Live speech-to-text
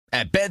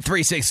At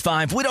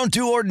Bet365, we don't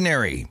do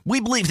ordinary. We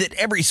believe that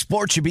every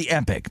sport should be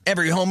epic.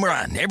 Every home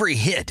run, every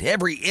hit,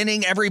 every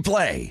inning, every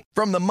play.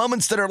 From the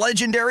moments that are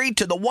legendary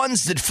to the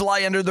ones that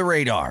fly under the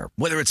radar.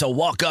 Whether it's a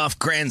walk-off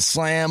grand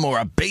slam or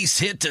a base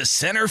hit to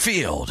center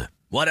field.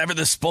 Whatever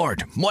the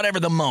sport, whatever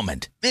the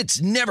moment.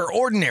 It's never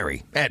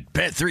ordinary at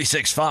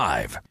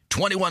Bet365.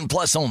 21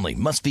 plus only.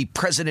 Must be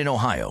present in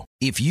Ohio.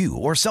 If you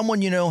or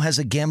someone you know has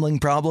a gambling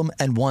problem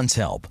and wants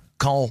help,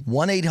 call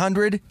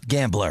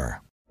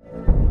 1-800-GAMBLER.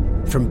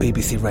 From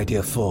BBC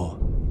Radio 4,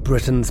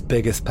 Britain's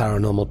biggest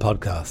paranormal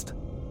podcast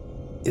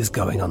is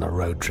going on a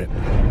road trip.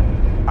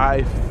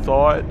 I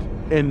thought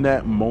in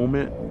that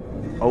moment,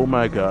 oh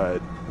my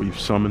God, we've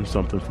summoned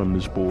something from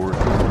this board.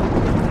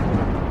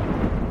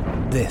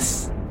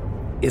 This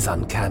is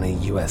Uncanny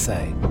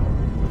USA.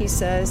 He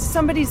says,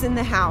 somebody's in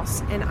the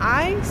house, and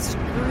I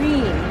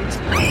screamed.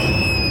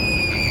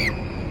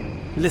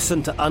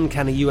 Listen to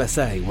Uncanny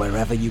USA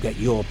wherever you get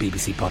your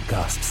BBC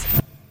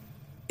podcasts,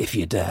 if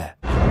you dare.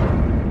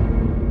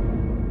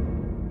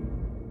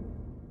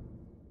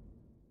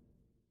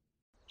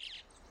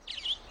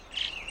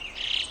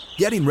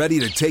 Getting ready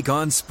to take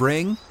on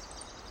spring?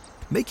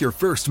 Make your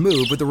first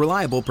move with the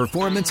reliable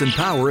performance and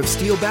power of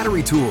Steel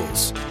battery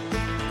tools.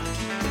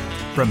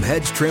 From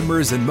hedge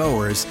trimmers and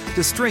mowers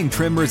to string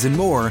trimmers and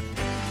more,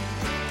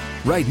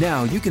 right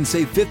now you can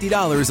save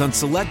 $50 on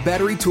select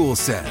battery tool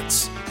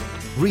sets.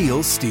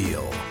 Real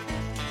Steel.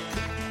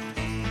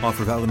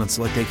 Offer valid on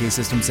select AK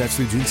system sets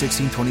through June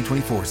 16,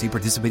 2024. See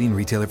participating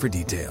retailer for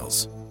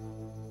details.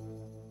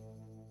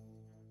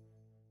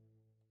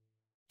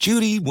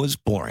 Judy was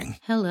boring.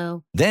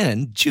 Hello.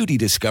 Then Judy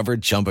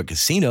discovered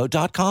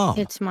ChumbaCasino.com.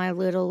 It's my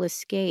little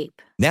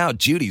escape. Now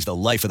Judy's the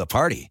life of the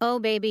party. Oh,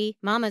 baby,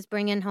 mama's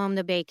bringing home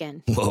the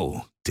bacon.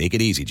 Whoa, take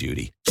it easy,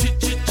 Judy.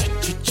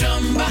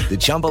 The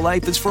Chumba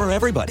life is for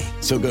everybody.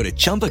 So go to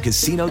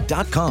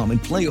ChumbaCasino.com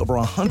and play over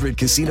 100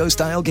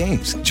 casino-style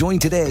games. Join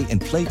today and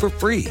play for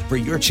free for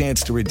your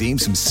chance to redeem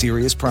some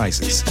serious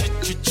prizes.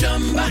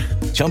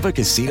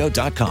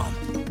 ChumbaCasino.com.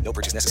 No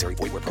purchase necessary.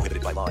 Void where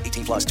prohibited by law.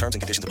 18 plus terms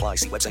and conditions apply.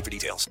 See website for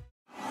details.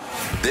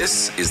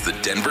 This is the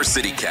Denver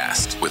City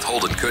Cast with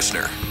Holden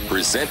Kushner,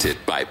 presented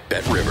by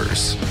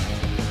BetRivers.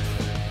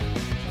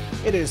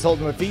 It is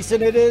Holden with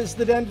Thiessen. It is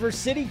the Denver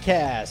City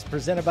Cast,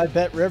 presented by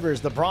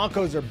BetRivers. The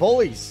Broncos are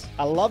bullies.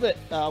 I love it.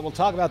 We'll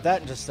talk about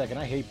that in just a second.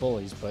 I hate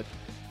bullies, but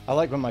I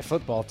like when my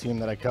football team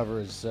that I cover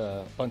is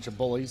a bunch of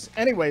bullies.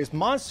 Anyways,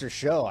 monster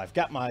show. I've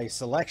got my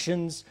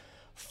selections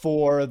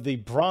for the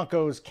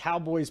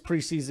Broncos-Cowboys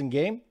preseason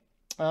game.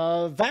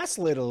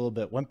 Vacillated a little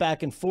bit, went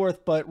back and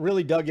forth, but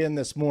really dug in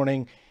this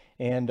morning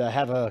and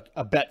have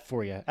a bet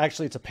for you.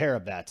 Actually, it's a pair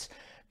of bets.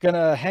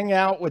 Gonna hang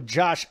out with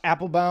Josh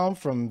Applebaum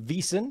from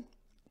VSiN,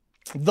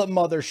 the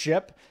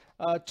mothership.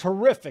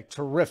 Terrific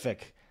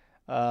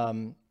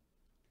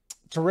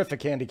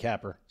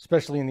handicapper,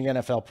 especially in the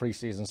NFL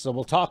preseason. So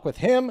we'll talk with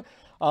him.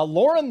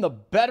 Lauren, the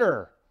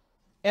better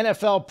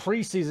NFL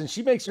preseason.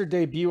 She makes her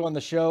debut on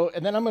the show,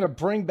 and then I'm going to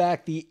bring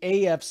back the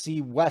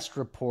AFC West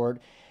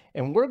report.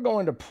 And we're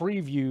going to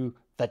preview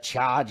the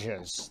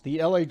Chargers,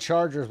 the LA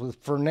Chargers,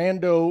 with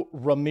Fernando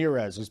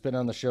Ramirez, who's been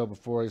on the show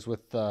before. He's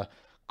with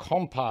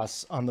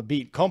Compas on the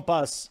beat.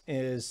 Compas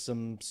is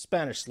some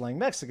Spanish slang,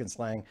 Mexican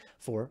slang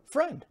for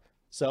friend.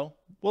 So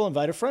we'll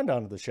invite a friend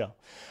onto the show.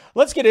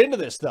 Let's get into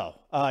this, though.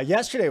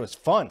 Yesterday was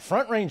fun.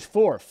 Front Range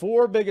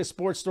 4 biggest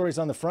sports stories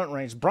on the Front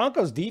Range.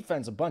 Broncos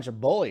defense, a bunch of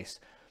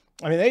bullies.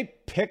 I mean, they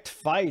picked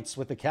fights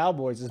with the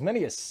Cowboys, as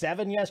many as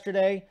 7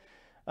 yesterday.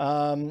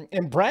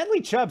 And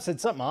Bradley Chubb said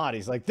something odd.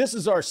 He's like, this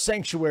is our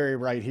sanctuary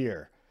right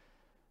here.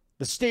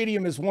 The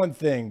stadium is one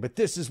thing, but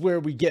this is where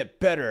we get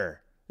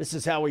better. This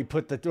is how we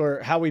put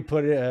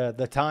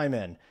the time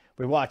in.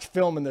 We watch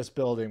film in this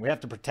building. We have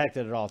to protect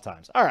it at all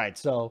times. All right,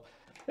 so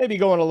maybe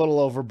going a little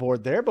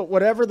overboard there, but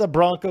whatever the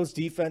Broncos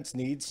defense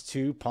needs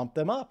to pump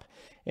them up.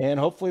 And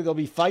hopefully they'll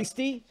be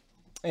feisty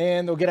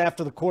and they'll get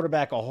after the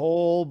quarterback a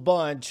whole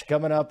bunch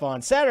coming up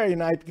on Saturday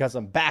night because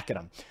I'm backing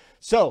them.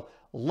 So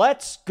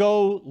let's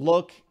go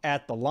look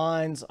at the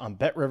lines on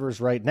BetRivers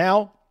right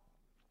now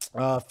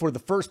for the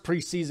first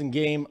preseason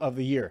game of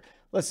the year.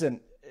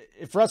 Listen,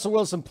 if Russell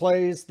Wilson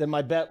plays, then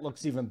my bet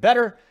looks even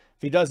better.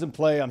 If he doesn't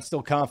play, I'm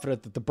still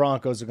confident that the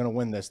Broncos are going to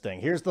win this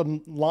thing. Here's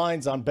the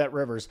lines on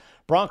BetRivers.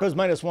 Broncos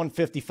minus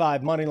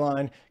 155 money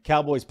line,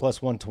 Cowboys plus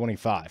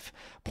 125.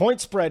 Point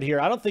spread here,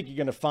 I don't think you're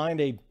going to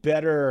find a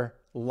better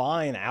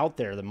line out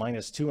there than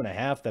minus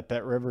 2.5 that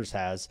BetRivers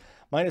has.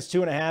 Minus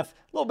 2.5, a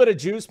little bit of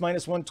juice,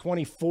 minus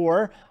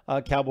 124.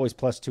 Cowboys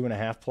plus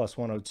 2.5, plus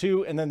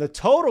 102. And then the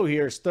total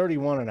here is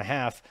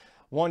 31.5,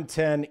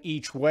 110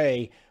 each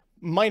way,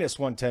 minus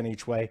 110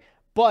 each way.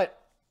 But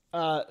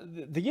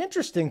the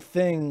interesting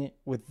thing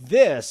with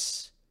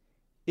this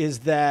is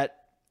that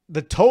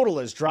the total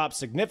has dropped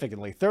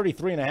significantly,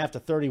 33.5 to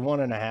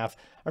 31.5. I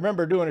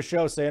remember doing a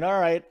show saying,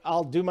 all right,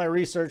 I'll do my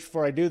research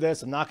before I do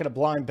this. I'm not going to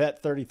blind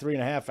bet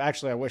 33.5.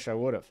 Actually, I wish I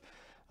would have.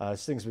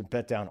 This thing's been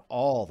bet down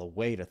all the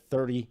way to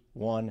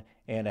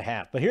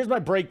 31.5. But here's my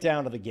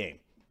breakdown of the game,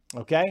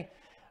 okay?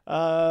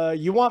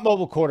 You want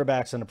mobile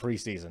quarterbacks in the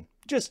preseason.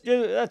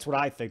 That's what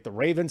I think. The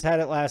Ravens had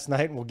it last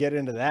night, and we'll get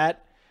into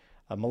that.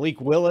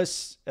 Malik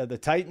Willis, the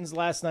Titans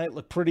last night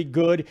looked pretty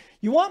good.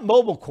 You want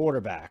mobile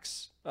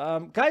quarterbacks,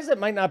 guys that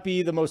might not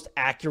be the most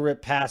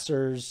accurate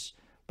passers,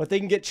 but they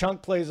can get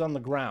chunk plays on the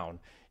ground.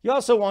 You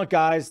also want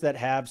guys that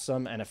have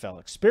some NFL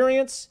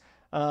experience.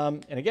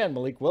 And again,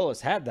 Malik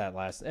Willis had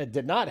that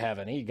did not have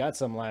any. He got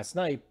some last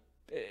night.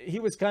 He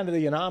was kind of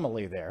the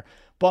anomaly there.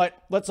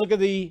 But let's look at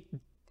the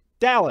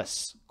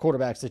Dallas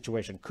quarterback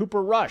situation.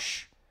 Cooper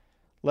Rush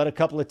led a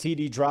couple of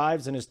TD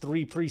drives in his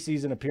 3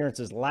 preseason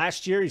appearances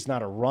last year. He's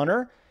not a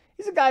runner.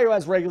 He's a guy who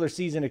has regular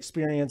season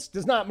experience,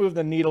 does not move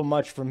the needle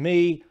much for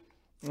me.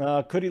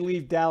 Could he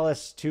lead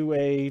Dallas to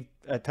a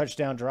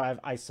touchdown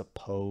drive? I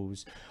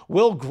suppose.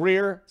 Will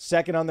Grier,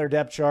 second on their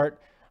depth chart,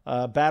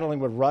 battling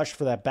with Rush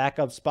for that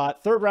backup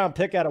spot. 3rd-round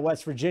pick out of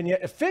West Virginia.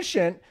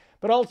 Efficient,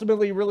 but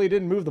ultimately really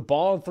didn't move the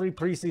ball in 3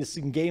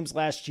 preseason games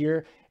last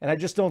year. And I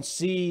just don't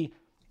see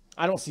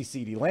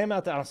CeeDee Lamb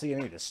out there. I don't see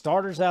any of the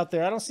starters out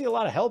there. I don't see a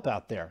lot of help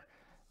out there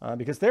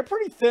because they're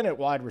pretty thin at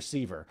wide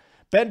receiver.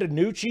 Ben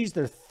DiNucci's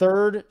their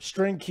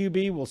 3rd-string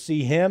QB. We'll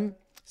see him.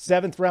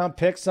 7th-round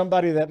pick,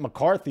 somebody that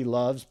McCarthy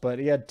loves, but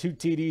he had 2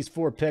 TDs,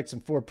 4 picks,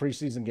 and 4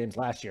 preseason games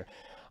last year.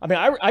 I mean,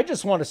 I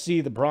just want to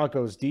see the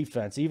Broncos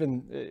defense,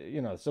 even,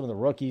 some of the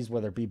rookies,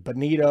 whether it be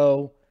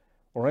Benito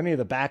or any of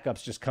the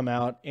backups, just come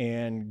out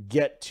and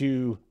get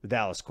to the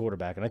Dallas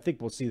quarterback. And I think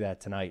we'll see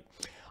that tonight.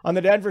 On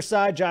the Denver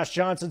side, Josh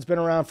Johnson's been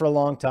around for a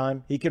long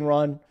time. He can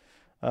run,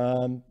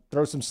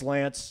 throw some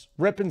slants.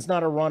 Rippon's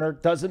not a runner,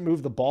 doesn't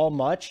move the ball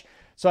much.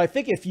 So I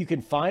think if you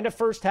can find a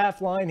first half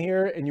line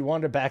here and you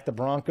want to back the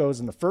Broncos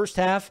in the first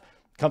half,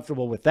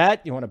 comfortable with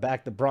that. You want to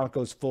back the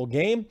Broncos full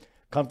game,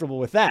 comfortable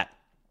with that.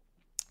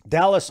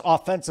 Dallas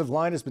offensive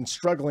line has been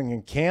struggling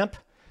in camp.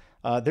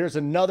 There's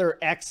another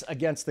X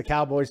against the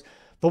Cowboys.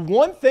 The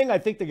one thing I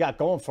think they got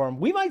going for him,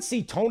 we might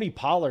see Tony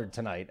Pollard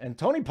tonight. And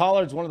Tony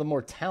Pollard's one of the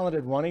more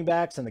talented running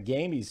backs in the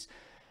game. He's,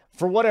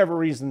 for whatever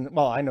reason,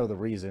 well, I know the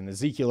reason.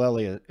 Ezekiel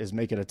Elliott is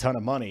making a ton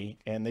of money,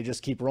 and they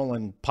just keep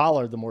rolling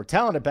Pollard, the more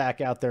talented back,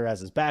 out there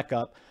as his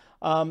backup.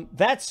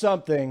 That's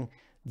something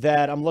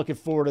that I'm looking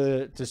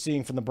forward to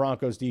seeing from the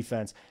Broncos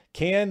defense.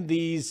 Can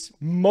these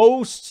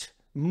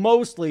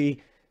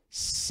mostly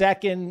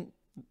second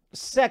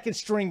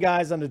string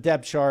guys on the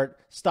depth chart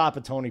stop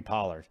a Tony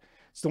Pollard?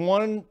 It's the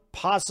one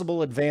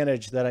possible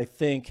advantage that I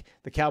think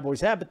the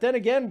Cowboys have. But then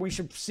again, we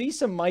should see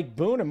some Mike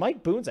Boone, and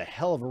Mike Boone's a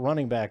hell of a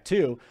running back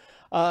too.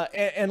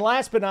 And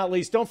last but not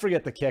least, don't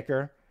forget the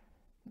kicker.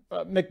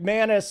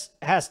 McManus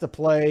has to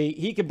play.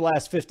 He can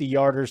blast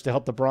 50-yarders to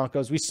help the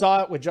Broncos. We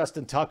saw it with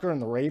Justin Tucker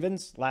and the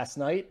Ravens last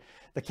night.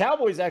 The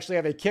Cowboys actually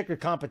have a kicker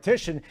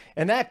competition,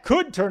 and that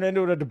could turn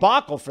into a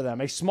debacle for them.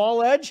 A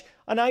small edge,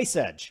 a nice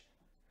edge.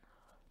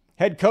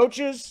 Head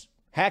coaches,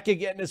 Hackett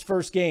getting his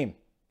first game.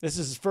 This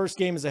is his first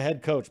game as a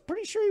head coach.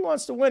 Pretty sure he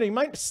wants to win. He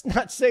might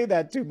not say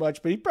that too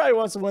much, but he probably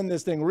wants to win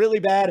this thing really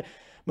bad.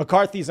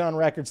 McCarthy's on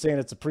record saying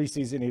it's a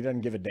preseason. He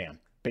doesn't give a damn,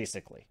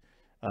 basically.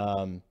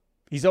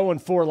 He's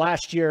 0-4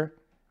 last year.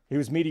 He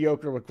was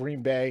mediocre with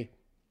Green Bay.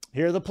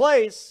 Here are the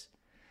plays.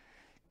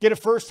 Get a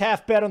first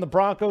half bet on the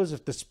Broncos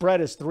if the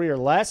spread is 3 or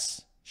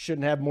less.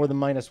 Shouldn't have more than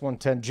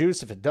 -110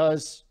 juice. If it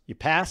does, you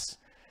pass.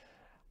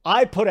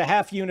 I put a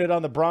half unit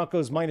on the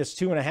Broncos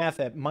 -2.5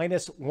 at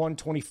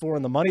 -124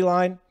 in the money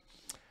line.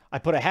 I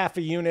put a half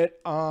a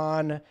unit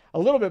on a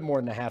little bit more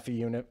than a half a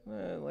unit.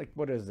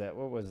 What is that?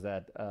 What was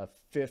that?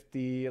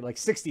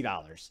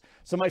 $60.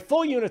 So my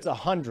full unit's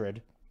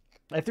 $100.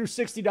 I threw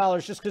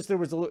 $60 just because there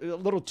was a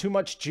little too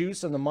much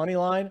juice on the money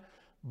line.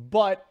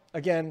 But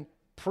again,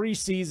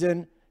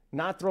 preseason,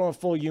 not throwing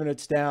full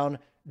units down.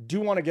 Do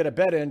want to get a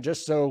bet in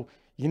just so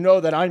you know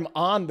that I'm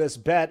on this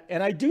bet.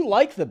 And I do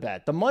like the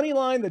bet. The money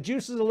line, the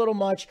juice is a little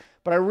much,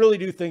 but I really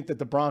do think that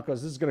the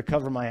Broncos, this is going to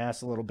cover my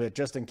ass a little bit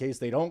just in case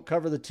they don't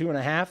cover the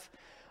 2.5.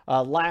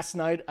 Last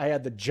night, I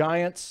had the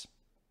Giants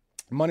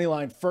money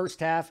line first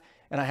half,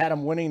 and I had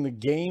them winning the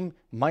game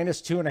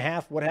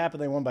 -2.5. What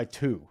happened? They won by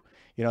 2.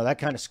 That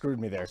kind of screwed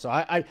me there. So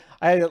I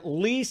at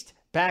least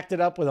backed it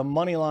up with a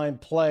money line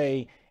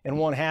play and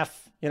won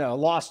half,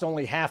 lost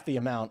only half the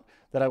amount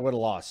that I would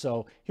have lost.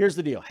 So here's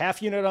the deal.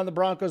 Half unit on the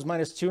Broncos,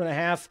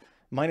 -2.5,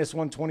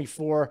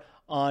 -124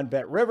 on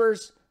Bet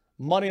Rivers.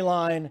 Money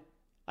line,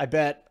 I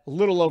bet a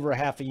little over a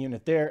half a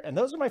unit there. And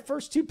those are my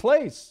first 2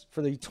 plays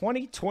for the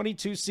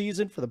 2022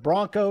 season for the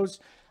Broncos.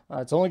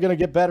 It's only going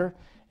to get better,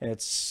 and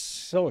it's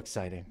so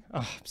exciting. Oh,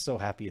 I'm so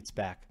happy it's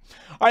back.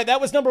 All right,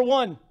 that was number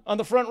 1 on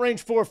the Front Range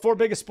 4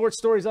 biggest sports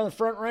stories on the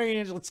Front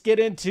Range. Let's get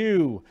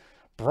into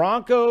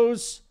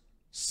Broncos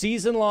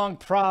season-long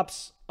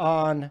props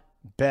on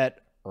Bet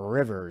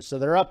Rivers. So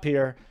they're up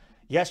here.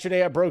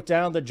 Yesterday, I broke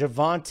down the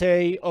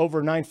Javonte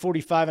over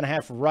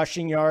 945.5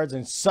 rushing yards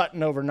and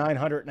Sutton over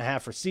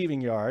 900.5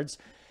 receiving yards.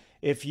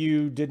 If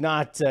you did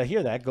not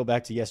hear that, go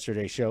back to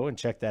yesterday's show and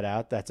check that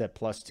out. That's at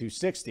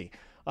 +260.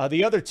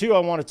 The other 2 I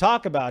want to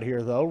talk about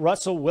here, though,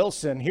 Russell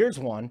Wilson. Here's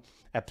one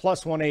at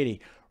 +180.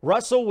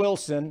 Russell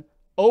Wilson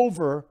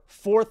over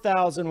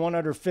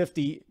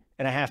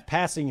 4,150.5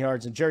 passing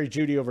yards and Jerry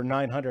Jeudy over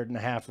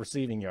 900.5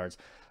 receiving yards.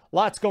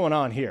 Lots going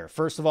on here.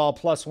 First of all,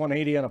 plus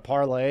 180 on a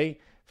parlay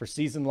for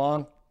season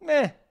long.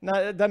 It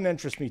doesn't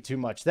interest me too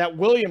much. That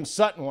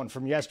Williams-Sutton one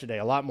from yesterday,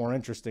 a lot more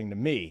interesting to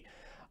me.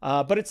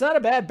 But it's not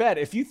a bad bet.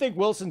 If you think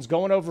Wilson's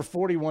going over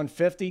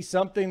 4150,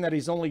 something that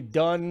he's only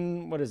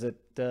done,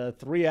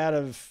 3 out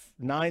of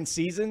 9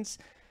 seasons,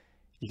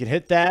 you can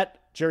hit that.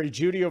 Jerry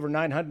Jeudy over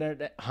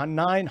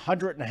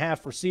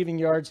 900.5 receiving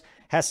yards.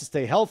 Has to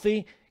stay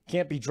healthy.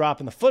 Can't be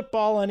dropping the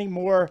football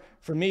anymore.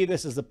 For me,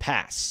 this is a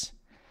pass.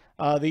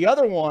 The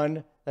other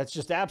one that's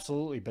just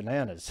absolutely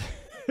bananas.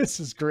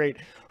 This is great.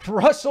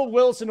 Russell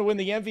Wilson to win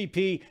the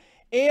MVP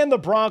and the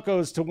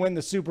Broncos to win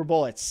the Super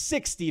Bowl at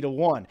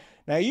 60-1.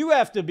 Now, you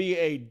have to be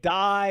a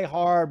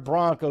die-hard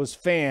Broncos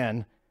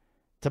fan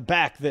to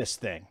back this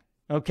thing,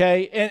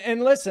 okay?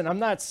 And listen, I'm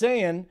not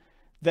saying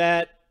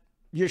that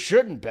you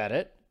shouldn't bet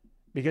it,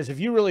 because if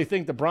you really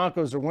think the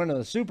Broncos are winning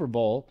the Super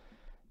Bowl,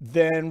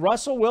 then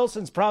Russell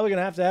Wilson's probably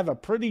going to have a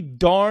pretty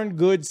darn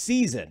good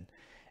season.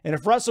 And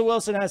if Russell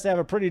Wilson has to have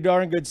a pretty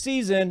darn good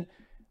season,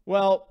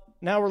 well,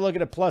 now we're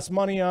looking at plus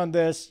money on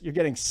this. You're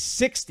getting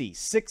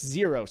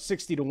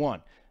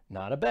 60-1.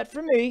 Not a bet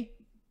for me.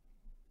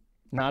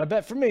 Not a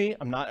bet for me.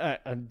 I'm not.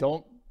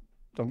 Don't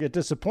get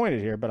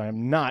disappointed here, but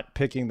I'm not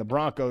picking the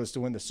Broncos to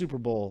win the Super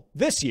Bowl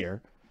this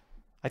year.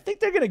 I think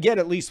they're going to get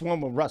at least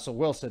one with Russell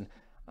Wilson.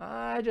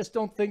 I just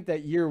don't think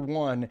that year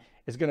one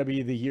is going to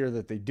be the year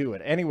that they do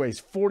it. Anyways,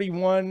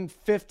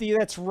 4150,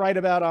 that's right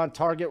about on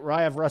target where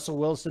I have Russell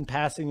Wilson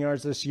passing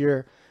yards this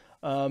year.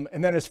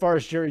 And then as far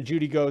as Jerry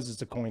Jeudy goes,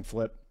 it's a coin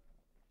flip.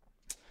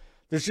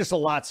 There's just a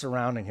lot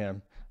surrounding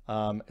him.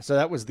 So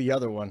that was the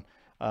other one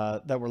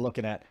that we're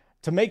looking at.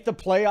 To make the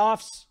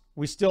playoffs,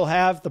 we still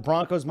have the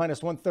Broncos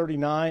minus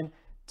 139.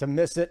 To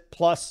miss it,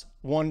 plus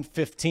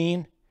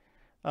 115.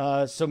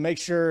 So make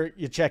sure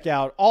you check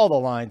out all the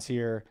lines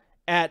here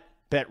at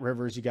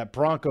BetRivers. You got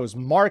Broncos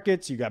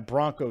markets. You got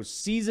Broncos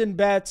season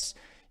bets.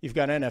 You've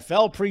got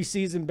NFL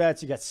preseason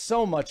bets. You got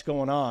so much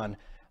going on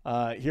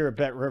here at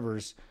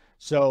BetRivers.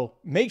 So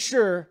make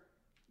sure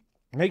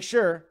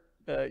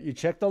you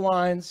check the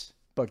lines,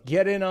 but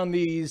get in on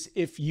these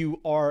if you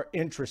are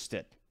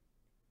interested.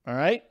 All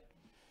right?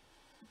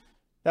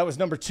 That was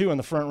number 2 on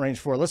the Front Range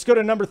 4. Let's go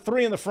to number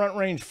 3 on the Front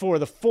Range 4,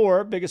 the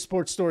 4 biggest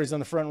sports stories on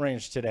the Front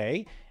Range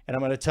today. And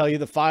I'm going to tell you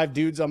the 5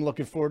 dudes I'm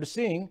looking forward to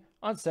seeing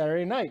on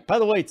Saturday night. By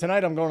the way,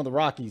 tonight I'm going to the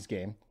Rockies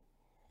game.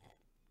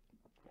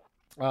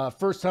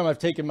 First time I've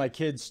taken my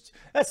kids.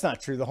 That's not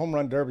true. The home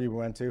run derby we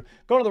went to.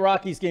 Going to the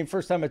Rockies game.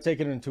 First time I've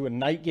taken them to a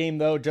night game,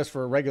 though, just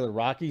for a regular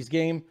Rockies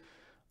game.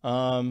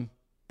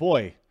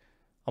 Boy,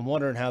 I'm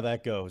wondering how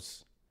that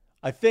goes.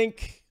 I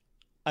think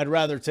I'd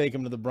rather take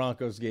them to the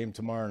Broncos game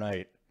tomorrow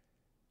night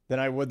than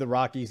I would the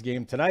Rockies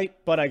game tonight,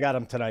 but I got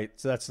them tonight,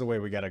 so that's the way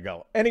we got to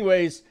go.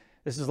 Anyways,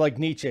 this is like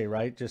Nietzsche,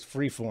 right? Just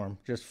free form,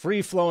 just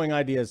free-flowing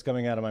ideas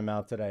coming out of my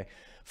mouth today.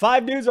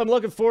 5 dudes I'm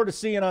looking forward to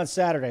seeing on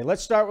Saturday.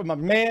 Let's start with my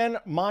man,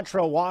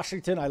 Montrell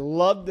Washington. I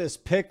loved this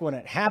pick when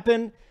it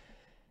happened.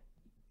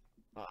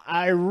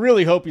 I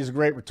really hope he's a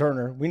great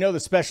returner. We know the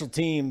special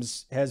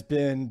teams has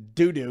been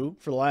doo-doo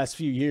for the last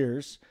few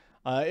years.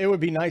 It would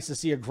be nice to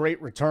see a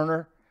great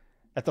returner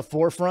at the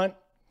forefront.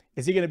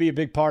 Is he going to be a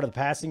big part of the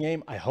passing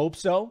game? I hope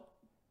so.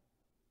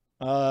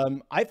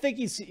 I think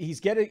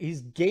he's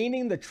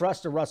gaining the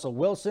trust of Russell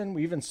Wilson.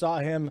 We even saw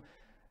him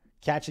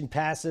catching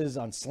passes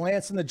on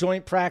slants in the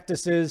joint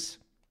practices.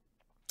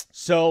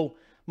 So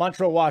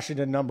Montrell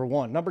Washington, number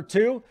 1. Number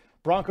 2,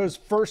 Broncos'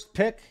 first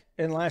pick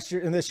in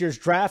this year's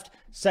draft,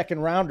 second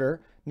rounder,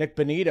 Nick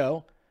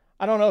Bonitto.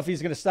 I don't know if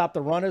he's going to stop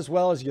the run as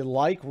well as you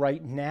like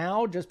right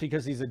now, just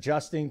because he's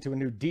adjusting to a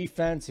new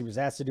defense. He was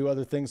asked to do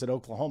other things at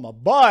Oklahoma,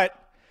 but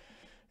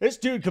this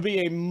dude could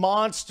be a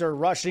monster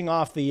rushing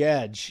off the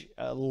edge.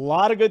 A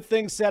lot of good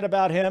things said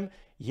about him.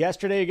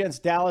 Yesterday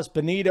against Dallas,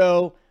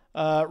 Bonitto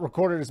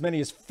recorded as many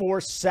as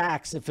 4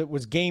 sacks if it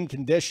was game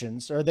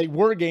conditions, or they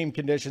were game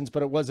conditions,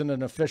 but it wasn't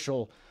an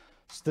official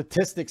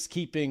statistics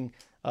keeping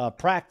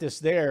practice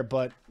there,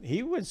 but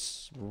he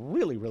was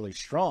really, really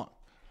strong.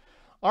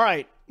 All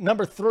right,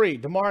 number 3,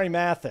 Damari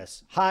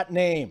Mathis. Hot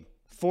name,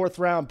 4th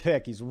round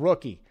pick. He's a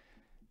rookie.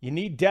 You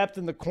need depth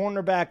in the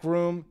cornerback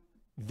room.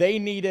 They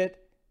need it.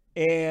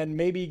 And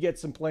maybe he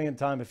gets some playing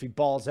time if he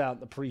balls out in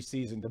the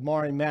preseason.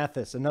 Damari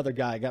Mathis, another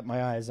guy I got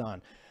my eyes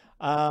on.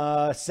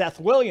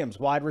 Seth Williams,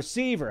 wide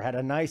receiver, had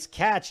a nice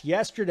catch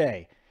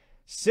yesterday.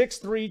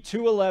 6'3",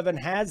 211,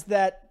 has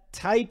that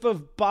type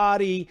of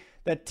body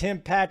that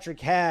Tim Patrick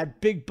had.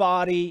 Big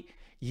body,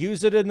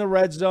 use it in the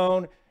red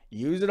zone,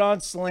 use it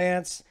on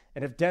slants.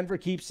 And if Denver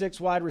keeps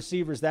 6 wide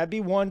receivers, that'd be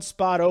one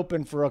spot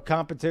open for a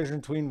competition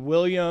between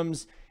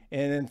Williams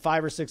and then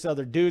 5 or 6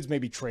 other dudes,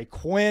 maybe Trey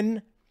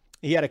Quinn.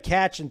 He had a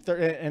catch,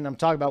 and I'm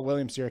talking about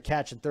Williams here, a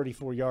catch at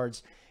 34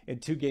 yards in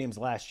 2 games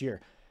last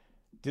year.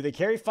 Do they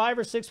carry 5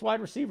 or 6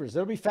 wide receivers?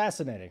 It'll be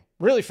fascinating,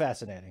 really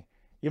fascinating.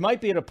 You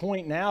might be at a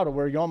point now to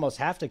where you almost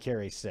have to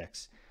carry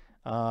 6.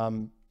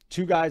 2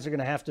 guys are going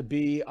to have to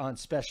be on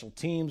special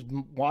teams.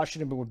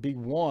 Washington would be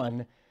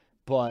 1,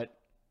 but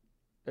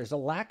there's a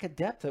lack of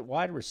depth at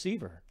wide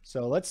receiver.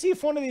 So let's see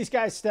if one of these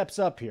guys steps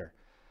up here.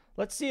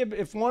 Let's see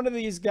if one of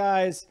these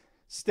guys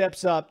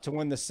steps up to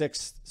win the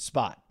 6th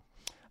spot.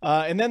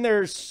 And then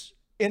there's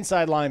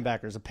inside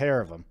linebackers, a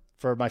pair of them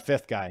for my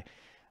fifth guys.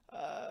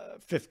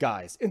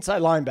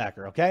 Inside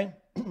linebacker, okay?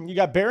 You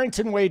got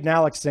Barrington Wade and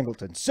Alex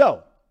Singleton.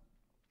 So,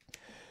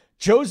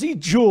 Josie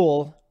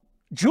Jewell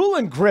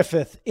and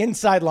Griffith,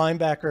 inside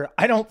linebacker.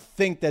 I don't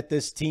think that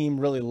this team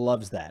really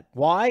loves that.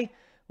 Why?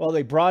 Well,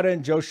 they brought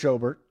in Joe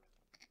Schobert.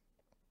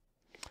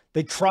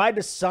 They tried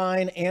to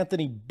sign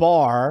Anthony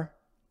Barr.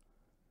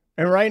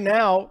 And right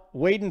now,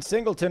 Wade and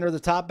Singleton are the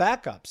top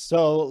backups.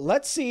 So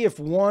let's see if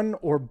one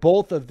or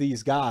both of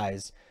these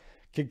guys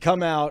could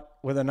come out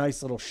with a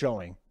nice little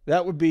showing.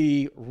 That would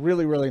be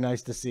really, really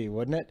nice to see,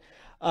 wouldn't it?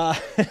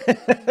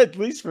 At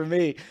least for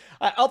me.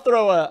 I'll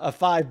throw a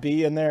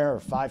 5B in there or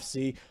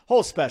 5C.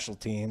 Whole special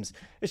teams.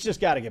 It's just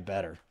got to get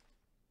better.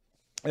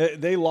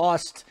 They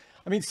lost.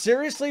 I mean,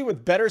 seriously,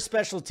 with better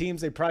special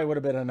teams, they probably would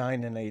have been a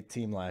 9-8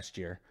 team last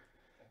year.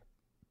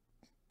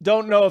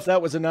 Don't know if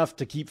that was enough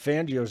to keep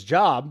Fangio's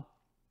job.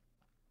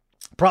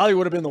 Probably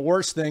would have been the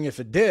worst thing if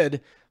it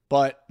did,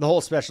 but the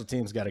whole special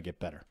team's got to get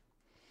better.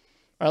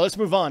 All right, let's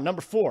move on.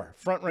 Number 4,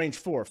 Front Range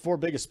 4. 4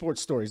 biggest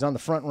sports stories on the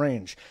Front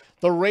Range.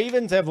 The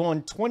Ravens have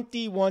won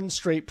 21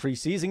 straight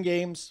preseason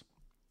games.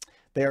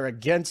 They are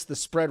against the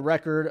spread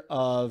record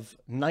of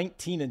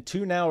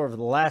 19-2 now over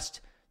the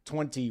last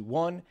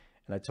 21.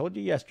 And I told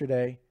you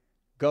yesterday,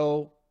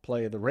 go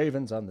play the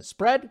Ravens on the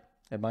spread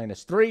at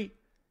 -3.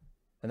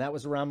 And that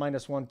was around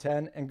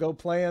 -110. And go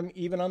play them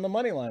even on the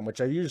money line, which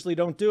I usually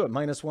don't do at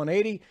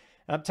 -180.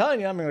 And I'm telling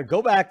you, I'm going to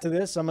go back to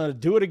this. I'm going to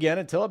do it again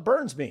until it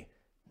burns me.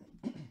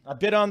 I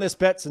bid on this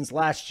bet since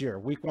last year,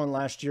 week 1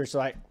 last year.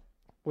 So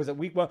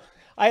week 1?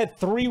 I had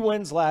 3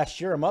 wins last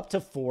year. I'm up to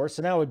 4.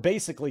 So now it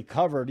basically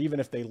covered, even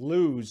if they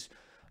lose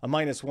a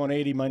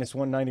 -180,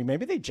 -190.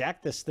 Maybe they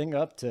jack this thing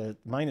up to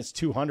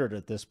 -200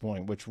 at this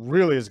point, which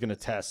really is going to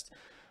test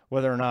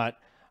whether or not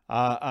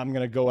I'm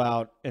going to go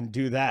out and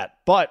do that.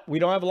 But we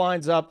don't have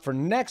lines up for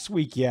next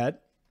week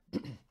yet.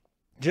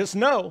 Just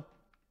know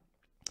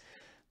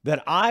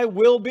that I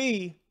will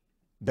be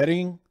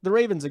betting the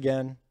Ravens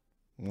again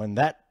when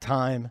that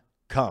time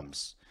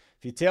comes.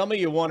 If you tell me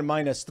you want a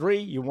 -3,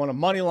 you want a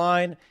money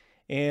line,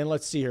 and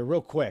let's see here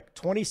real quick.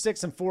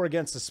 26-4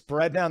 against the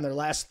spread now in their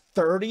last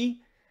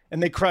 30,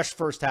 and they crushed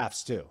first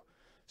halves too.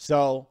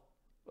 So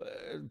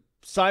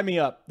sign me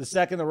up. The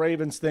second the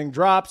Ravens thing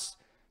drops,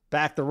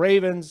 back the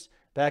Ravens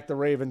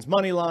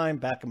money line,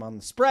 back them on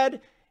the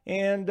spread,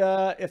 and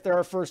if there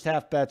are first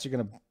half bets,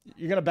 you're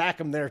gonna back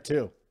them there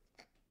too.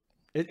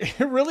 It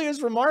really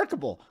is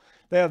remarkable.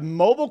 They have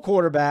mobile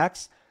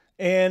quarterbacks,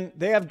 and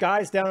they have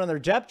guys down on their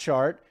depth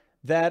chart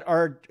that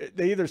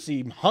they either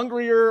seem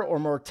hungrier or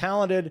more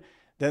talented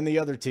than the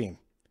other team.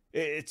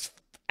 It's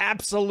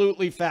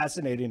absolutely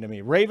fascinating to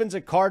me. Ravens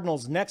at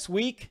Cardinals next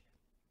week.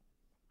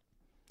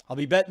 I'll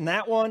be betting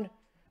that one.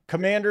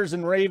 Commanders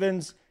and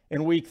Ravens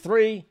in week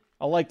 3.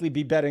 I'll likely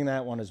be betting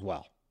that one as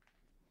well.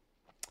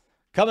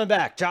 Coming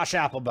back, Josh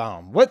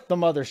Applebaum with the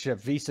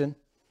mothership, VSiN.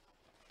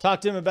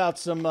 Talk to him about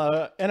some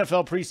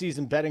NFL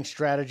preseason betting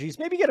strategies.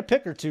 Maybe get a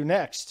pick or two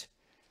next.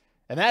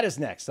 And that is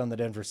next on the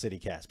Denver City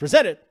Cast,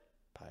 presented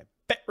by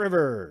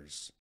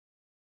BetRivers.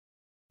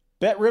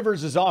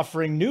 BetRivers is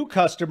offering new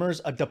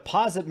customers a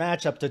deposit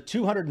match up to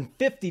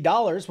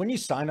 $250 when you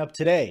sign up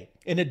today.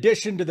 In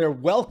addition to their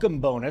welcome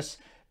bonus,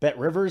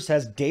 BetRivers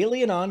has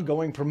daily and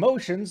ongoing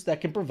promotions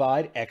that can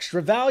provide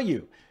extra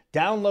value.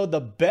 Download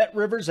the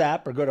BetRivers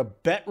app or go to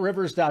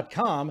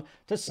betrivers.com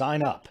to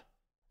sign up.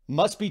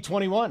 Must be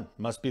 21.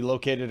 Must be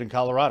located in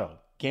Colorado.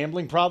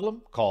 Gambling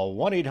problem? Call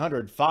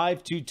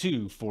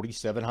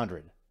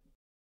 1-800-522-4700.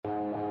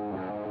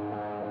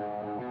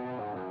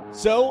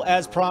 So,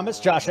 as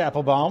promised, Josh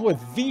Applebaum with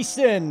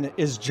VSiN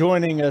is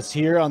joining us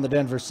here on the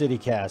Denver City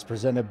Cast,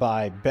 presented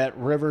by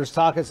BetRivers,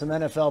 talking some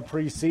NFL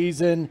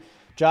preseason.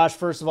 Josh,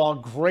 first of all,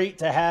 great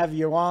to have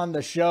you on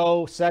the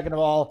show. Second of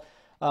all,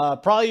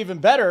 probably even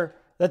better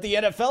that the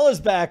NFL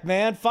is back,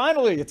 man.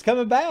 Finally, it's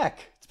coming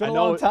back. It's been a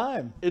long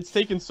time. It's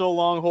taken so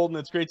long, Holden.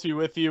 It's great to be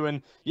with you.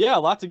 And yeah, a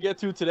lot to get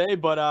to today.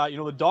 But,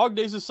 the dog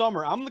days of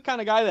summer, I'm the kind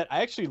of guy that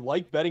I actually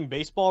like betting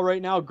baseball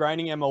right now,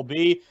 grinding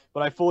MLB.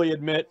 But I fully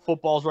admit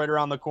football's right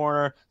around the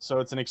corner. So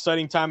it's an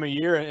exciting time of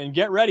year. And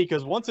get ready,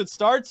 because once it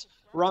starts,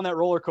 we're on that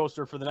roller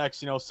coaster for the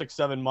next,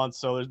 6-7 months.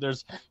 So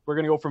we're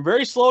going to go from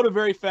very slow to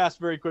very fast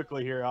very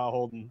quickly here,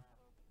 Holden.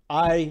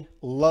 I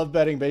love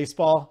betting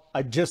baseball.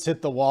 I just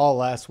hit the wall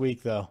last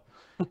week, though.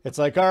 It's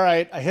like, all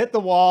right, I hit the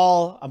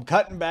wall. I'm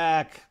cutting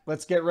back.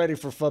 Let's get ready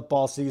for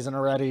football season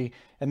already.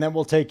 And then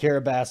we'll take care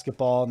of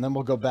basketball, and then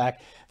we'll go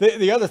back.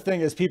 The other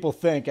thing is people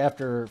think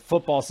after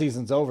football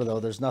season's over, though,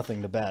 there's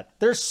nothing to bet.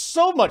 There's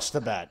so much to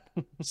bet.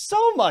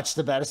 So much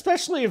to bet,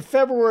 especially in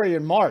February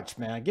and March,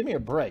 man. Give me a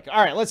break.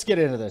 All right, let's get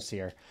into this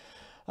here.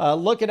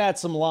 Looking at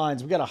some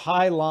lines. We got a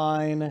high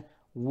line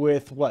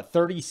with,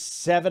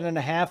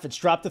 37.5. It's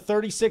dropped to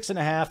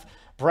 36.5.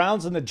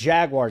 Browns and the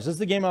Jaguars. This is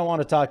the game I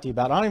want to talk to you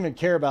about. I don't even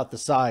care about the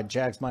side,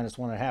 Jags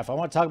 -1.5. I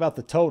want to talk about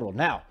the total.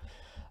 Now,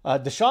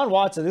 Deshaun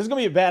Watson, this is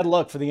going to be a bad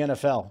look for the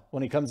NFL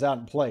when he comes out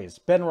and plays.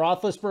 Ben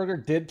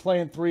Roethlisberger did play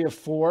in 3 of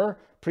 4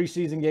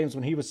 preseason games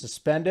when he was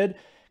suspended.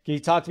 Can you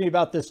talk to me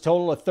about this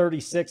total of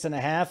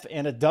 36.5?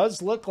 And it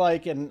does look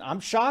like, and I'm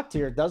shocked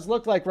here, it does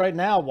look like right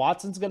now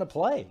Watson's going to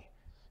play.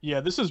 Yeah,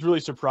 this is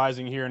really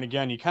surprising here. And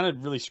again, you kind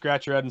of really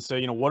scratch your head and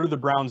say, what are the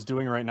Browns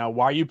doing right now?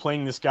 Why are you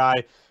playing this guy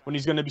when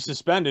he's going to be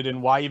suspended,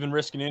 and why even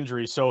risk an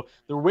injury? So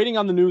they're waiting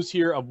on the news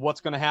here of what's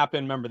going to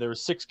happen. Remember, there were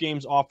 6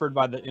 games offered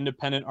by the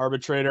independent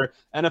arbitrator.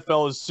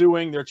 NFL is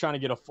suing. They're trying to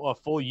get a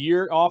full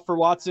year off for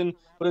Watson.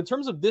 But in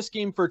terms of this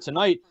game for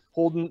tonight,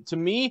 Holden, to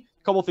me,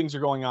 a couple things are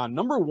going on.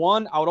 Number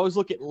one, I would always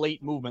look at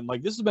late movement.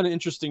 Like, this has been an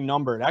interesting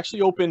number. It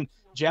actually opened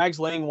Jags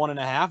laying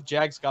 1.5.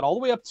 Jags got all the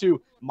way up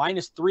to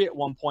 -3 at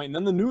one point, and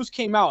then the news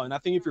came out. And I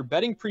think if you're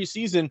betting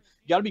preseason,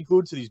 you got to be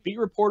glued to these beat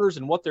reporters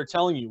and what they're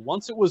telling you.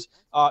 Once it was,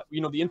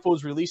 the info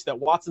was released that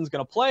Watson's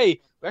going to play,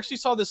 we actually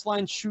saw this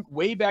line shoot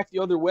way back the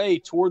other way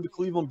toward the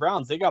Cleveland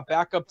Browns. They got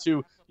back up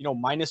to,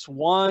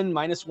 -1,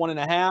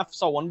 -1.5.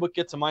 Saw one book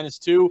get to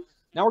 -2.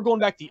 Now we're going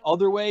back the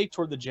other way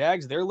toward the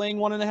Jags. They're laying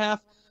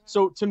 1.5.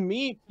 So to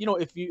me,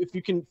 if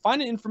you can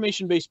find an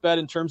information-based bet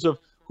in terms of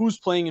who's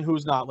playing and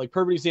who's not, like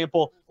perfect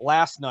example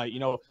last night,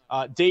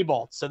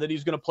 Daboll said that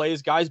he's going to play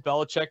his guys.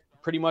 Belichick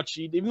pretty much,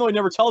 even though he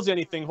never tells you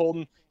anything,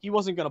 Holden, he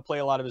wasn't going to play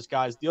a lot of his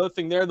guys. The other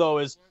thing there, though,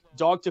 is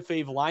dog to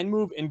fave line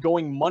move and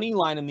going money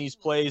line in these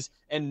plays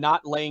and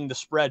not laying the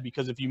spread,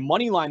 because if you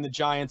money line the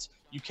Giants,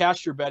 you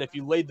cash your bet. If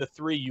you laid the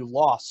 3, you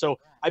lost. So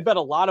I bet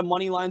a lot of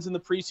money lines in the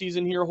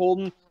preseason here,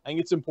 Holden. I think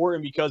it's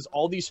important because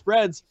all these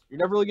spreads, you're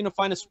never really going to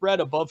find a spread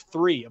above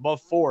 3,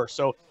 above 4.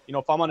 So,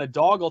 if I'm on a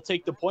dog, I'll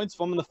take the points.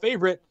 If I'm on the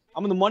favorite,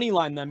 I'm in the money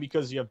line then,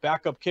 because you have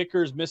backup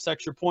kickers, miss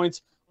extra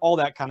points, all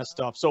that kind of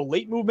stuff. So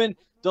late movement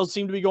does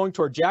seem to be going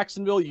toward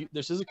Jacksonville.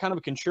 This is a kind of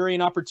a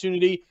contrarian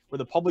opportunity where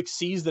the public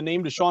sees the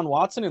name Deshaun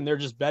Watson and they're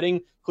just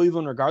betting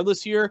Cleveland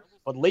regardless here.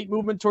 But late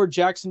movement toward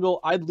Jacksonville,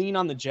 I'd lean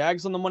on the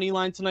Jags on the money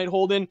line tonight,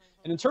 Holden.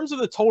 And in terms of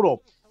the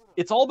total,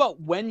 it's all about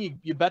when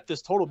you bet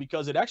this total,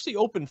 because it actually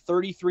opened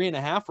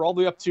 33.5 or all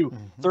the way up to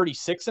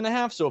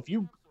 36.5. So if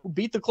you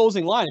beat the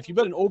closing line, if you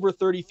bet an over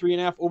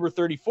 33.5, over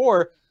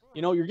 34,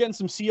 you're getting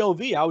some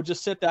CLV. I would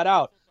just sit that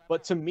out.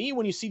 But to me,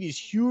 when you see these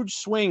huge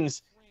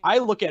swings, I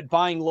look at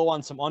buying low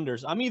on some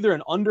unders. I'm either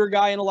an under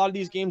guy in a lot of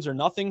these games or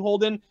nothing,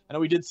 Holden. I know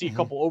we did see a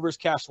couple overs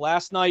cashed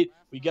last night.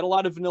 We get a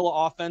lot of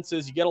vanilla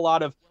offenses. You get a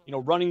lot of,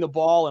 running the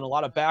ball and a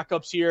lot of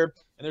backups here.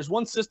 And there's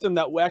one system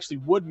that actually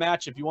would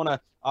match if you want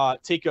to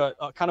take a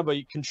kind of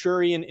a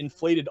contrarian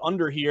inflated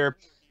under here.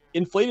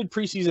 Inflated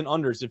preseason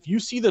unders. If you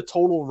see the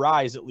total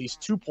rise at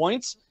least 2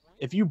 points,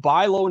 if you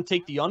buy low and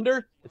take the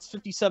under, it's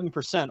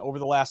 57% over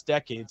the last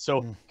decade.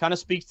 So kind of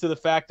speaks to the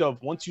fact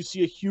of once you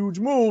see a huge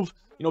move,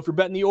 if you're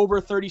betting the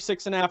over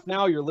 36.5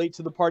 now, you're late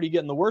to the party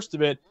getting the worst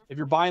of it. If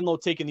you're buying low,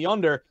 taking the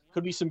under,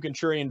 could be some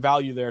contrarian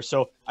value there.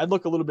 So I'd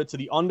look a little bit to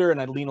the under,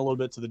 and I'd lean a little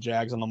bit to the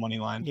Jags on the money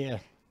line. Yeah.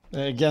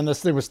 Again,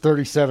 this thing was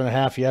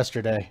 37.5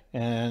 yesterday,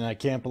 and I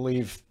can't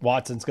believe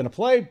Watson's going to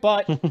play,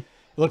 but it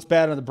looks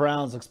bad on the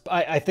Browns.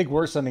 I think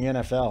worse on the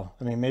NFL.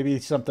 I mean, maybe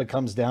something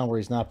comes down where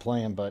he's not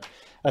playing, but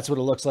that's what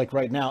it looks like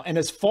right now. And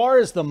as far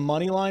as the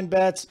money line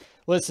bets,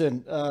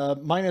 listen,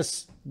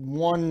 minus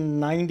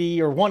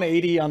 190 or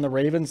 180 on the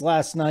Ravens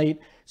last night.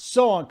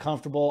 So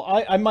uncomfortable.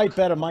 I might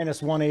bet a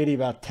minus 180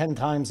 about 10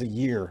 times a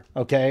year,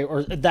 okay?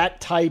 Or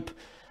that type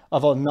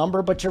of a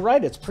number. But you're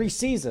right, it's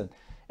preseason.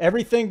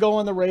 Everything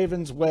going the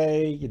Ravens'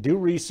 way. You do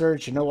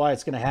research. You know why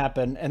it's going to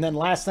happen. And then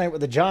last night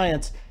with the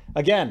Giants,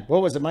 again,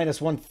 what was it,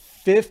 minus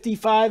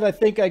 155 I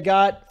think I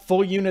got.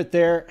 Full unit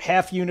there,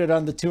 half unit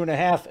on the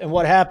 2.5. And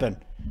what happened?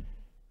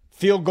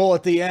 Field goal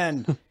at the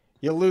end.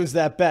 You lose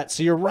that bet.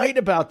 So you're right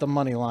about the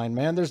money line,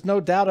 man. There's no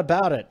doubt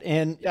about it.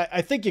 And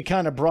I think you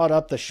kind of brought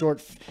up the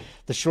short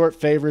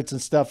favorites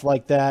and stuff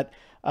like that.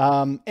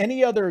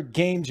 Any other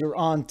games you're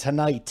on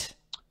tonight?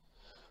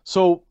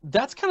 So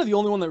that's kind of the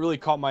only one that really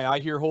caught my eye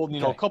here,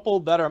 Holden. A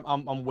couple that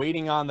I'm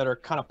waiting on that are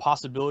kind of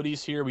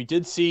possibilities here. We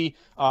did see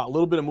a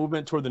little bit of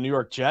movement toward the New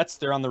York Jets.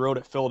 They're on the road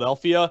at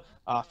Philadelphia.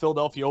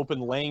 Philadelphia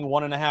opened laying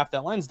 1.5.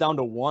 That line's down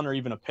to 1 or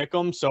even a pick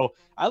 'em. So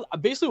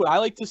basically what I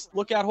like to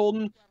look at,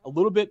 Holden, a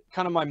little bit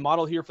kind of my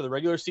model here for the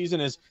regular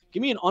season is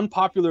give me an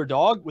unpopular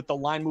dog with the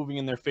line moving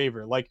in their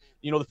favor. Like,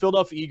 the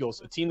Philadelphia Eagles,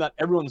 a team that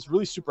everyone's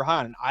really super high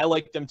on, and I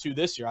like them too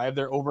this year. I have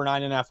their over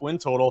 9.5 win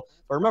total.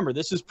 But remember,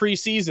 this is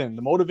preseason.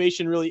 The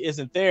motivation really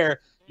isn't there.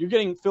 You're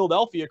getting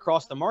Philadelphia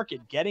across the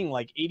market getting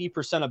like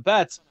 80% of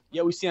bets,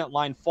 yet we see that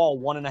line fall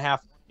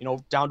 1.5.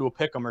 Down to a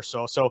pick 'em or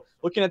so. So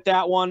looking at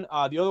that one,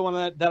 the other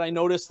one that I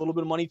noticed, a little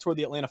bit of money toward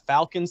the Atlanta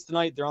Falcons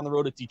tonight. They're on the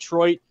road at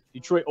Detroit.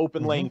 Detroit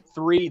open laying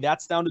 3.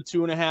 That's down to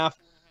 2.5.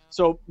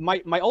 So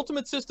my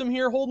ultimate system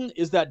here, Holden,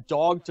 is that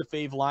dog to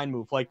fave line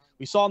move. Like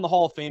we saw in the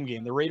Hall of Fame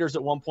game, the Raiders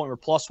at one point were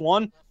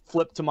 +1,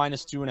 flipped to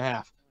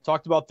 -2.5.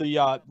 Talked about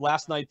the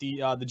last night,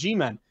 the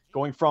G-men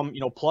going from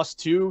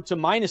 +2 to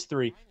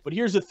 -3. But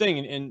here's the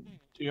thing, and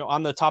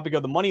on the topic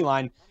of the money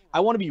line, I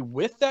want to be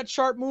with that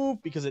sharp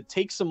move because it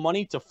takes some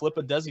money to flip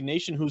a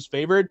designation who's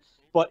favored.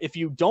 But if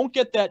you don't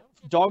get that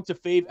dog to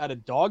fave at a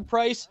dog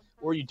price,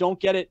 or you don't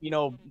get it,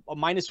 a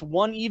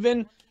 -1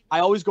 even, I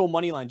always go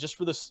money line just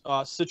for this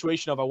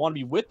situation of I want to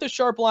be with the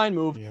sharp line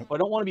move, but I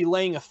don't want to be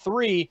laying a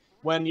 3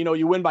 when,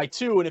 you win by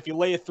 2. And if you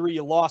lay a 3,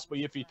 you lost, but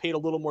if you paid a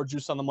little more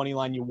juice on the money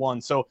line, you won.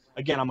 So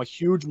again, I'm a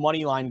huge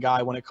money line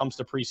guy when it comes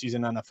to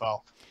preseason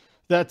NFL.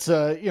 That's,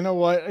 you know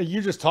what,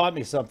 you just taught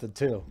me something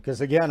too.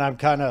 Because again, I'm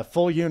kind of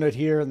full unit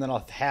here and then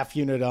a half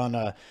unit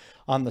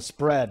on the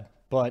spread.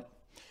 But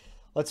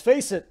let's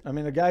face it, I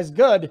mean, the guy's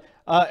good.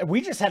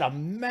 We just had a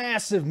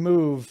massive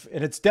move,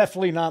 and it's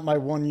definitely not my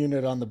 1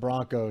 unit on the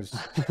Broncos.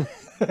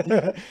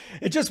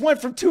 It just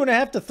went from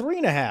 2.5 to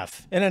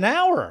 3.5 in an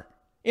hour.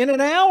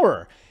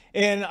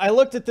 And I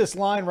looked at this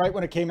line right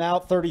when it came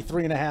out,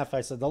 33.5.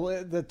 I said,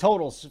 the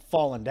total's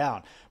fallen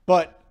down.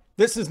 But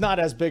this is not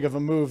as big of a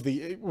move.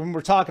 When we're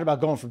talking about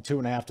going from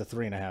 2.5 to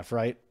 3.5,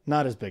 right?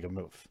 Not as big a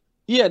move.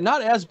 Yeah,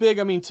 not as big.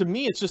 I mean, to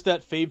me, it's just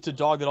that fave to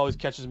dog that always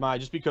catches my eye,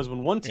 just because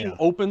when one team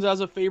opens as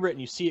a favorite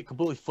and you see it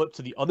completely flip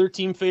to the other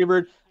team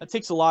favored, that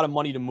takes a lot of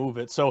money to move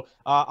it. So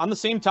on the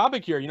same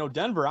topic here,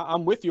 Denver,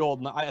 I'm with you,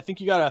 Holden. I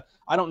think you got to,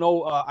 I don't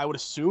know, I would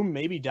assume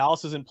maybe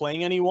Dallas isn't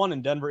playing anyone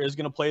and Denver is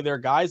going to play their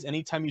guys.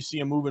 Anytime you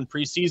see a move in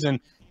preseason,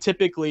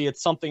 typically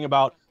it's something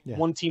about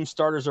one team's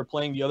starters are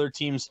playing, the other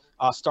team's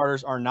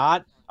starters are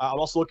not. I'm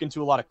also looking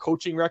into a lot of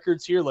coaching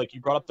records here. Like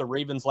you brought up the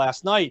Ravens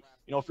last night.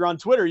 If you're on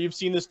Twitter, you've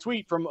seen this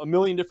tweet from a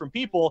million different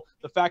people.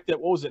 The fact that,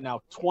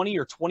 20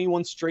 or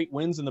 21 straight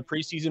wins in the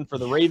preseason for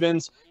the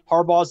Ravens.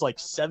 Harbaugh's like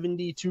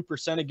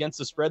 72% against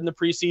the spread in the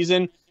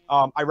preseason.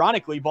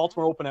 Ironically,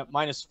 Baltimore opened at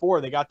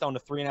 -4. They got down to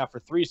 3.5 for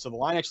 3. So the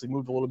line actually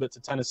moved a little bit to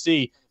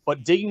Tennessee.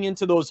 But digging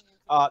into those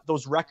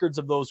records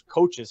of those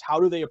coaches, how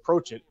do they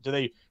approach it? Do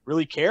they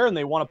really care and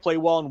they want to play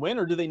well and win,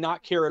 or do they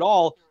not care at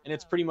all? And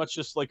it's pretty much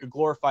just like a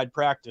glorified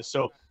practice.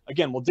 So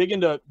again, we'll dig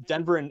into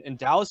Denver and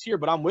Dallas here,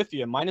 but I'm with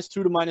you.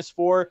 -2 to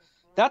 -4.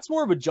 That's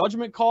more of a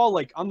judgment call.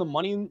 Like on the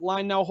money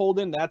line now,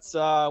 Holden, that's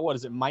what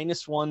is it,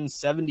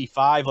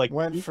 -175? Like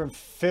went from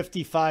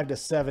 55 to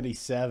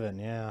 77.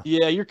 Yeah.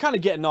 Yeah, you're kind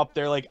of getting up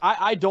there. Like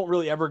I don't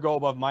really ever go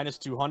above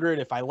 -200.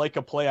 If I like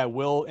a play, I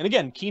will. And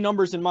again, key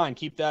numbers in mind.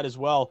 Keep that as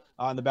well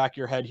in the back of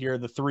your head here.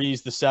 The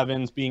 3s, the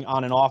 7s being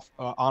on and off,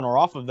 on or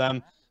off of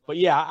them. But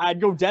yeah, I'd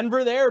go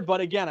Denver there.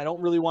 But again, I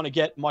don't really want to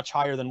get much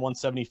higher than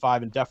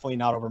 175 and definitely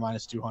not over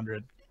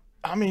 -200.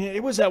 I mean,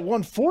 it was at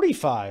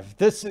 145.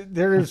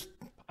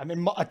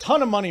 A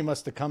ton of money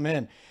must have come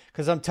in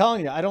because I'm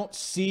telling you, I don't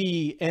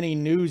see any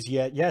news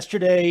yet.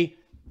 Yesterday,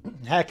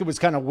 Hackett was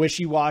kind of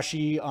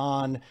wishy-washy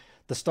on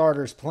the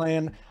starters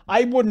playing.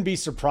 I wouldn't be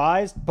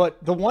surprised,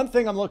 but the one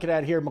thing I'm looking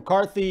at here,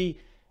 McCarthy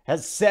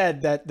has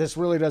said that this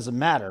really doesn't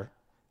matter.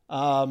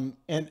 And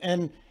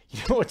you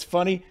know what's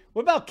funny?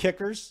 What about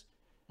kickers?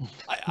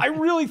 I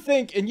really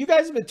think, and you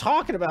guys have been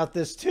talking about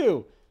this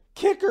too,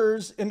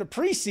 kickers in the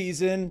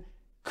preseason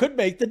could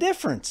make the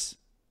difference.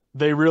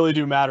 They really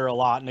do matter a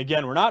lot. And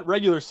again, we're not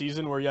regular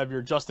season where you have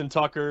your Justin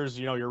Tuckers,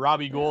 your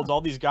Robbie Goulds,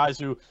 all these guys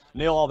who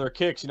nail all their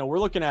kicks. We're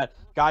looking at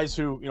guys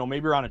who,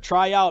 maybe are on a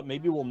tryout,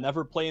 maybe will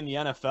never play in the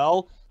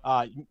NFL.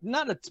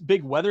 Not a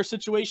big weather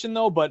situation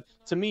though, but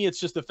to me, it's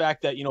just the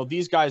fact that,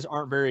 these guys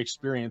aren't very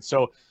experienced.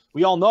 So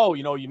we all know,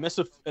 you miss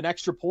an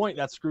extra point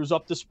that screws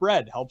up the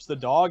spread, helps the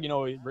dog,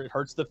 it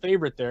hurts the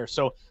favorite there.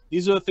 So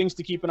these are the things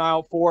to keep an eye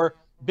out for.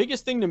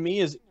 Biggest thing to me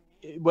is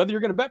whether you're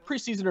going to bet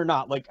preseason or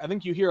not. Like, I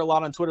think you hear a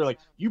lot on Twitter, like,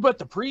 you bet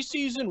the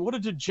preseason? What a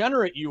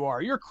degenerate you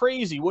are. You're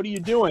crazy. What are you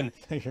doing?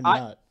 You're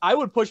not. I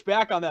would push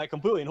back on that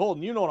completely. And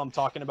Holden, you know what I'm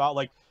talking about.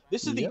 Like,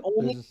 this is the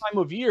only time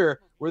of year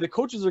where the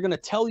coaches are going to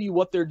tell you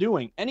what they're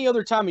doing. Any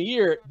other time of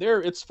year,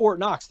 it's Fort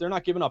Knox. They're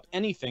not giving up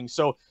anything.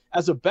 So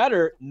as a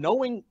bettor,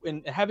 knowing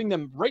and having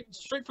them right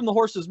straight from the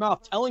horse's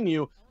mouth telling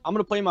you, I'm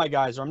going to play my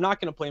guys or I'm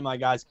not going to play my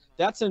guys,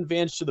 that's an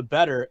advantage to the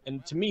bettor.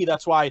 And to me,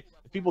 that's why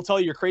if people tell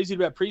you you're crazy to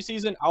bet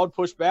preseason, I would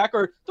push back,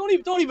 or don't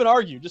even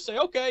argue. Just say,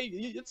 okay,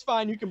 it's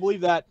fine. You can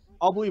believe that.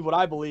 I'll believe what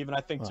I believe. And I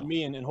think to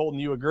me and Holden,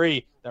 you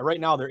agree that right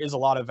now there is a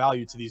lot of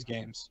value to these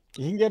games.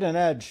 You can get an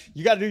edge.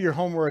 You got to do your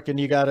homework, and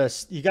you got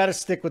to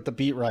stick with the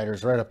beat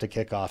writers right up to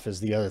kickoff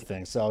is the other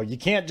thing. So you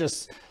can't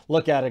just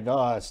look at it and go,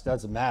 oh, it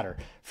doesn't matter.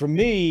 For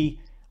me,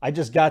 I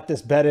just got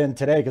this bet in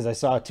today because I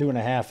saw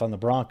 2.5 on the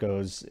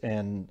Broncos,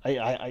 and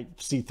I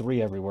see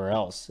 3 everywhere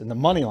else. And the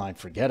money line,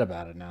 forget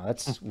about it now.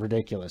 That's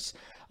ridiculous.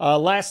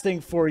 Last thing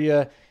for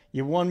you.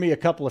 You won me a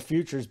couple of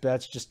futures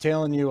bets, just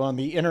tailing you on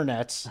the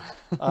internets.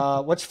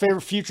 What's your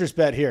favorite futures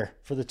bet here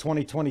for the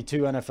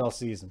 2022 NFL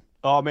season?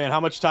 Oh, man, how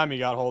much time you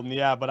got, Holden?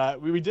 Yeah,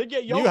 but we did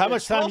get Jokic. How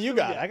much time you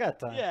got? I got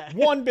time. Yeah.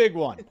 One big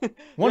one.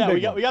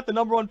 We got the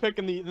number 1 pick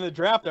in the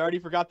draft. I already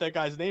forgot that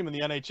guy's name in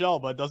the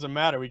NHL, but it doesn't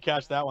matter. We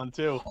cashed that one,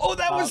 too. Oh,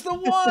 that was the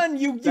one.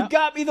 You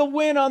got me the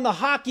win on the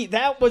hockey.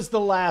 That was the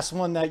last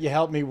one that you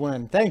helped me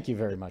win. Thank you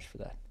very much for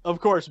that. Of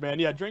course, man.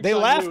 Yeah, they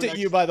laughed at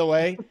you, by the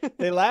way.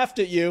 They laughed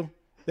at you.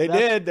 They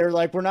did. They're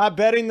like, we're not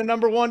betting the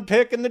number 1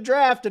 pick in the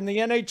draft in the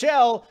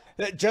NHL.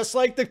 Just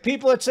like the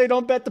people that say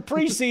don't bet the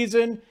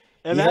preseason.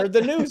 And he heard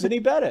the news and he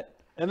bet it.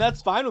 And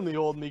that's fine with me,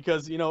 Holden,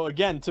 because,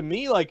 again, to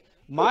me, like,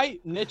 my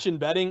niche in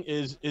betting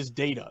is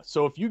data.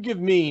 So if you give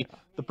me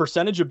the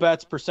percentage of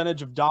bets,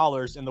 percentage of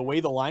dollars, and the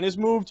way the line is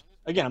moved,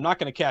 again, I'm not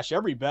going to cash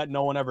every bet.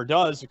 No one ever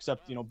does,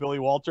 except, Billy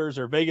Walters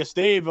or Vegas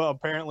Dave,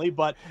 apparently.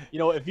 But,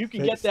 if you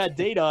can get that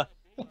data,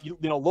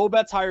 low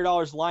bets, higher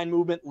dollars, line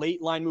movement,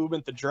 late line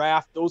movement, the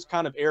draft, those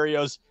kind of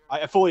areas.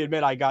 I fully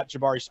admit I got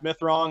Jabari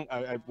Smith wrong.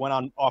 I went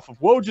on off of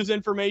Woj's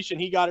information.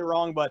 He got it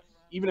wrong. But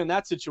even in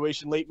that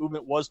situation, late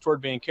movement was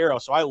toward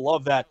Banchero. So I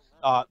love that,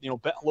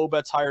 low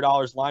bets, higher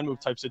dollars, line move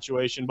type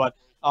situation. But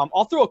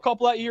I'll throw a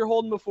couple at you here,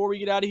 Holden, before we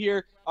get out of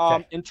here.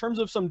 Okay. In terms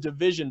of some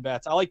division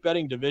bets, I like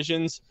betting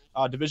divisions,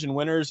 division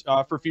winners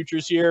for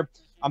futures here.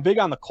 I'm big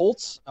on the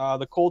Colts.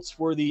 The Colts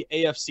for the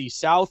AFC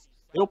South.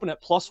 They open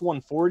at plus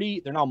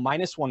 140. They're now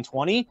minus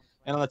 120.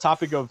 And on the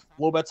topic of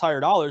low bets, higher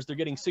dollars, they're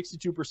getting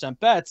 62%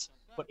 bets,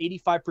 but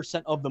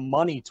 85% of the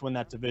money to win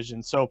that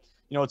division. So,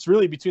 it's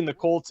really between the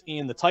Colts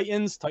and the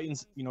Titans.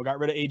 Titans, got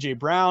rid of A.J.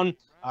 Brown.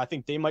 I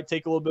think they might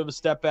take a little bit of a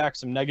step back,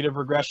 some negative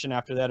regression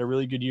after that. A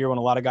really good year when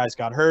a lot of guys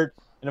got hurt.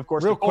 And, of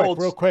course, real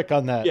quick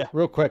on that. Yeah.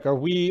 Real quick. Are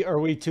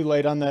we too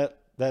late on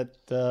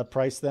that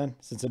price then,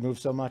 since it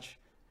moved so much?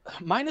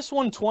 Minus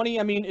 120.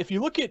 I mean, if you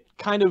look at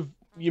kind of,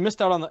 you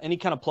missed out on any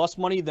kind of plus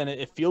money, then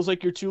it feels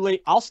like you're too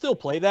late. I'll still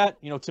play that.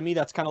 To me,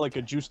 that's kind of like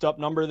a juiced up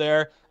number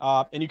there.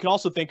 And you can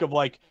also think of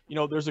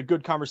there's a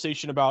good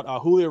conversation about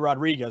Julio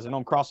Rodriguez. I know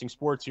I'm crossing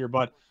sports here,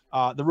 but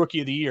the rookie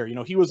of the year,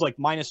 he was like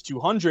minus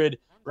 200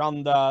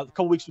 around a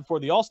couple weeks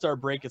before the All-Star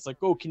break. It's like,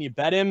 oh, can you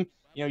bet him?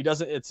 He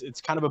doesn't, it's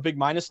kind of a big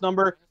minus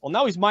number. Well,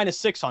 now he's minus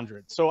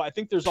 600. So I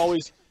think there's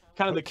always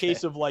kind of the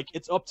case of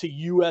it's up to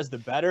you as the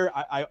bettor.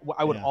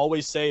 I would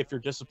always say, if you're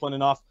disciplined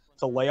enough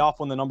to lay off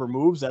when the number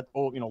moves, that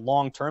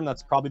long term,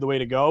 that's probably the way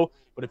to go.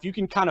 But if you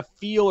can kind of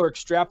feel or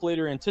extrapolate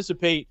or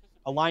anticipate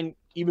a line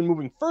even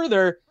moving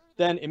further,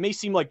 then it may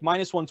seem like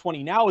minus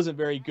 120 now isn't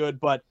very good,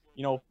 but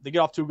they get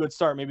off to a good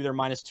start, maybe they're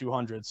minus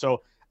 200.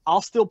 So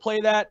I'll still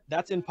play that.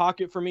 That's in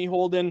pocket for me,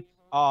 Holden.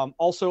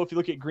 Also, if you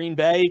look at Green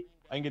Bay,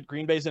 I think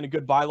Green Bay's in a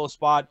good buy low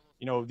spot.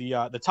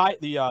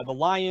 The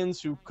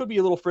Lions, who could be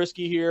a little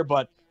frisky here,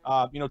 but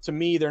to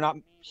me, they're not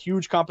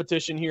huge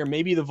competition here.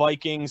 Maybe the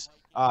Vikings.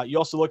 You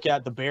also look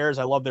at the Bears.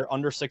 I love their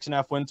under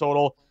 6.5 win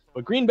total.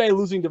 But Green Bay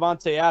losing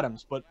Devontae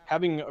Adams, but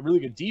having a really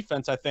good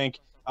defense, I think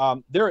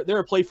they're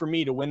a play for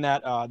me to win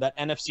that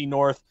NFC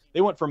North.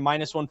 They went from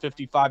minus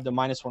 155 to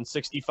minus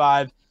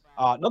 165.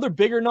 Another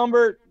bigger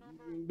number.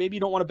 Maybe you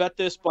don't want to bet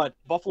this, but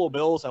Buffalo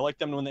Bills. I like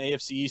them to win the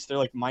AFC East. They're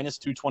like minus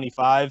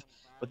 225,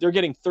 but they're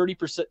getting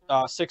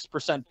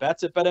 6%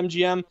 bets at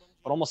BetMGM,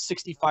 but almost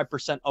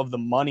 65% of the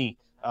money.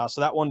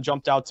 So that one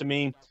jumped out to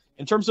me.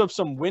 In terms of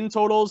some win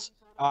totals,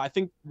 I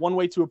think one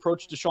way to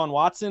approach Deshaun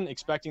Watson,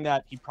 expecting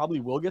that he probably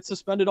will get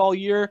suspended all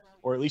year,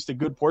 or at least a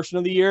good portion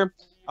of the year.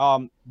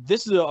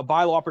 This is a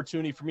buy low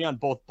opportunity for me on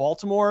both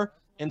Baltimore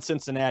and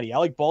Cincinnati. I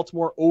like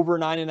Baltimore over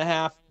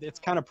 9.5. It's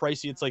kind of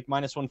pricey. It's like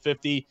minus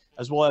 150,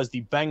 as well as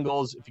the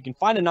Bengals. If you can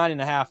find a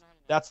 9.5,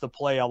 that's the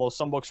play, although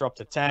some books are up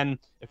to 10.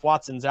 If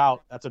Watson's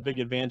out, that's a big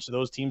advantage to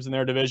those teams in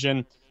their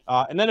division.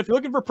 And then if you're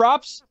looking for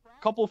props,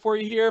 a couple for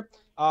you here.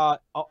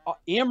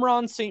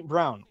 Amon St.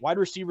 Brown, wide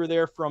receiver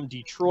there from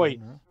Detroit,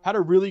 had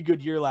a really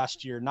good year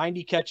last year.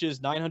 90 catches,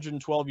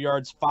 912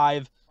 yards,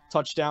 5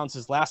 touchdowns.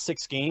 His last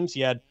 6 games, he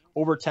had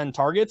over 10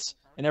 targets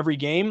in every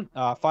game.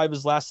 5 of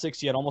his last 6,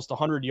 he had almost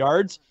 100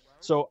 yards.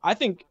 So I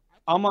think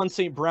Amon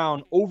St.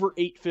 Brown over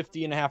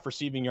 850.5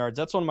 receiving yards.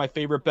 That's one of my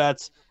favorite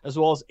bets, as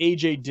well as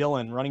A.J.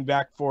 Dillon, running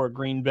back for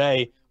Green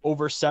Bay,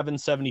 over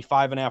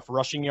 775.5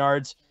 rushing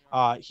yards.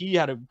 He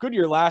had a good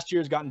year last year,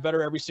 has gotten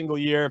better every single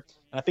year.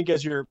 And I think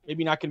as you're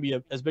maybe not going to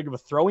be as big of a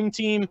throwing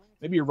team,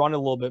 maybe you run a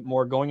little bit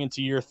more going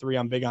into year 3.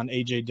 I'm big on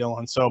A.J.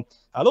 Dillon. So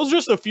those are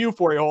just a few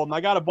for you, Holden.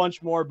 I got a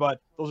bunch more, but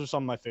those are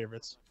some of my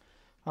favorites.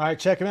 All right,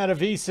 check him out at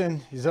VSiN.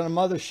 He's on a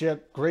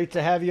mothership. Great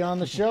to have you on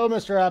the show,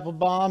 Mr.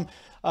 Applebaum.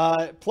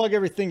 Plug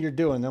everything you're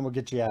doing, then we'll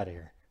get you out of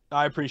here.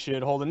 I appreciate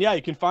it, Holden. Yeah,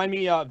 you can find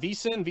me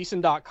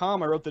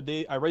VSiN.com. I write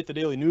the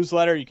daily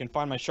newsletter. You can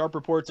find my Sharp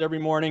reports every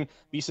morning,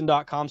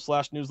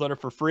 VSiN.com/newsletter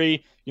for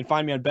free. You can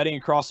find me on Betting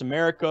Across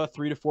America,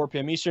 3 to 4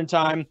 p.m. Eastern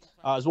time,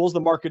 as well as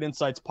the Market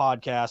Insights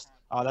podcast.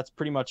 That's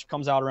pretty much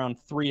comes out around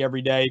 3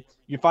 every day.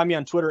 You can find me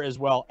on Twitter as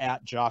well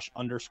at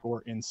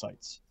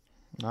Josh_Insights.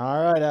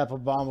 All right,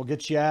 Applebaum, we'll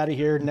get you out of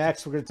here.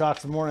 Next, we're going to talk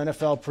some more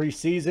NFL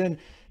preseason.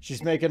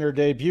 She's making her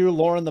debut.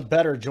 Lauren the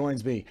Better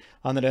joins me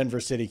on the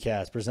Denver City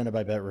Cast, presented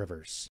by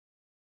BetRivers.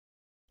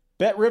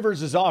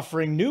 BetRivers is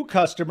offering new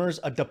customers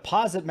a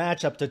deposit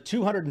match up to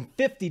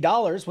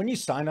 $250 when you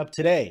sign up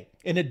today.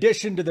 In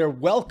addition to their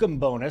welcome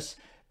bonus,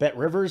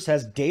 BetRivers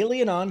has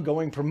daily and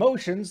ongoing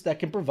promotions that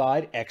can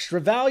provide extra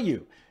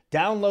value.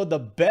 Download the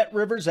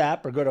BetRivers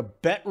app or go to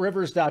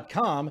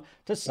betrivers.com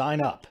to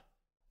sign up.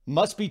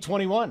 Must be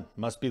 21.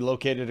 Must be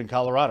located in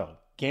Colorado.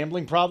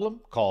 Gambling problem?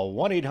 Call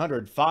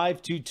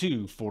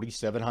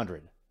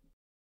 1-800-522-4700.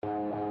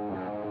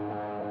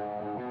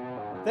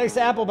 Thanks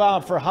to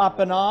Applebaum for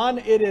hopping on.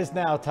 It is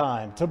now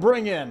time to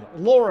bring in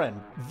Lauren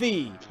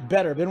the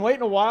Better. Been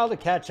waiting a while to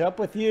catch up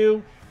with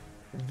you.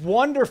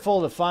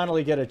 Wonderful to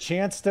finally get a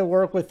chance to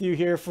work with you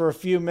here for a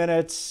few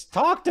minutes.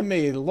 Talk to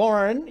me,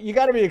 Lauren. You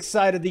got to be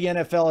excited the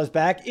NFL is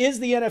back. Is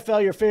the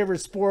NFL your favorite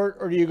sport,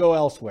 or do you go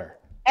elsewhere?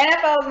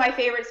 NFL is my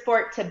favorite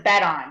sport to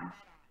bet on.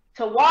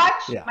 To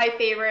watch, my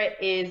favorite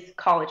is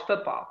college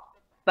football.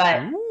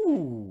 But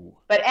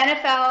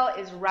NFL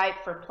is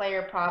ripe for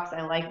player props.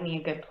 I like me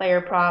a good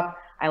player prop.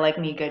 I like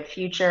me a good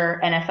future.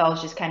 NFL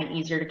is just kind of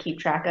easier to keep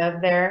track of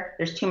there.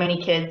 There's too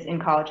many kids in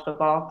college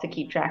football to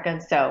keep track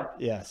of. So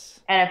yes,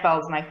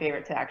 NFL is my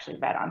favorite to actually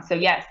bet on. So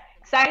yes,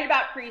 excited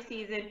about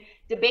preseason.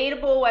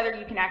 Debatable whether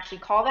you can actually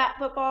call that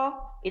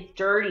football. It's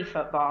dirty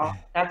football,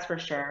 that's for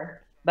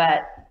sure.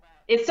 But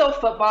it's still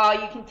football.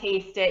 You can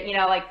taste it. You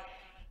know, like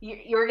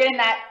you're getting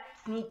that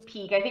sneak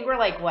peek. I think we're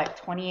like, what,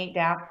 28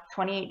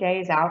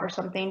 days out or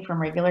something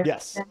from regular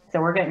season?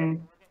 So we're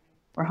honing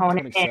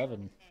it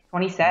in.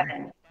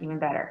 27, even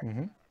better.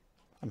 Mm-hmm.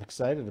 I'm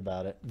excited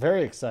about it.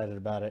 Very excited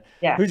about it.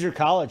 Yeah. Who's your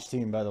college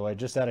team, by the way?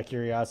 Just out of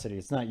curiosity.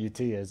 It's not UT,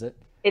 is it?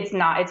 It's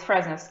not. It's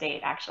Fresno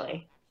State,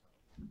 actually.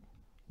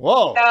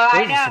 Whoa. So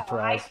I a know.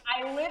 surprise.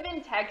 I live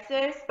in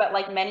Texas, but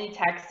like many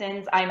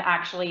Texans, I'm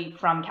actually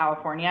from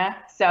California.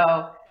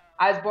 So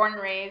I was born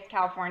and raised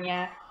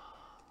California.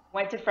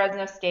 Went to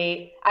Fresno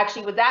State.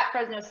 Actually was at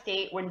Fresno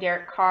State when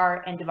Derek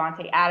Carr and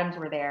Devontae Adams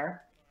were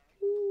there.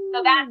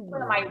 So that's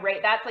sort of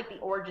that's like the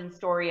origin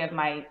story of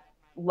my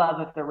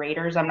love of the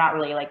Raiders. I'm not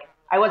really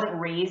I wasn't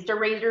raised a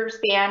Raiders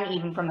fan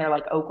even from their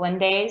Oakland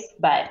days,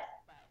 but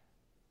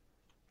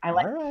I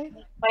like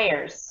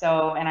players.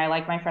 So, and I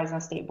like my Fresno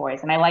State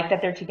boys, and I like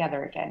that they're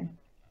together again.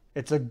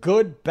 It's a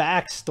good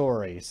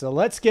backstory. So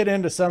let's get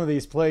into some of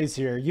these plays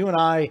here. You and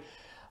I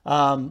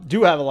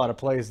do have a lot of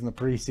plays in the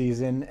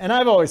preseason, and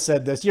I've always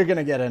said this, you're going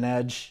to get an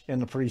edge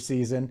in the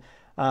preseason.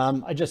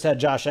 I just had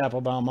Josh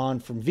Applebaum on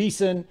from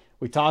VSiN.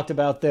 We talked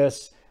about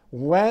this.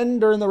 When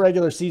during the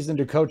regular season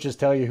do coaches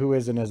tell you who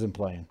is and isn't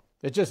playing?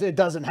 It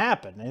doesn't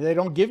happen. They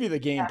don't give you the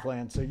game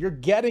plan. So you're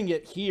getting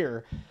it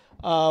here.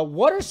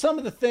 What are some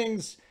of the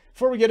things,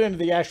 before we get into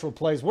the actual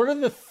plays, what are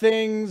the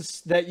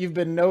things that you've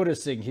been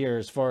noticing here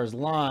as far as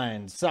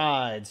lines,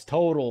 sides,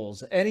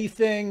 totals,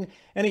 anything,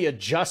 any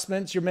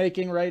adjustments you're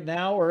making right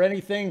now, or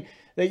anything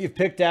that you've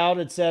picked out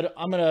and said,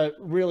 I'm going to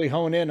really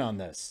hone in on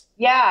this?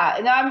 Yeah,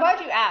 no, I'm glad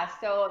you asked.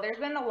 So there's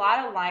been a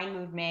lot of line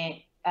movement,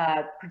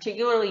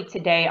 particularly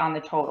today on the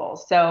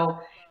totals. So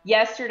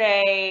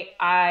yesterday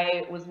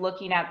I was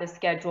looking at the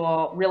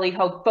schedule, really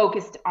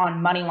focused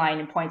on money line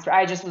and points.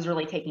 I just was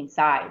really taking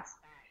sides.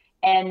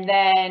 And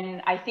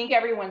then I think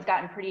everyone's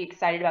gotten pretty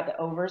excited about the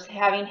overs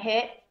having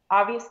hit,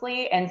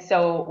 obviously. And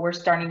so we're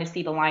starting to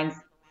see the lines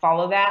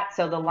follow that.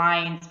 So the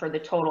lines for the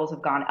totals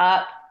have gone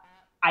up.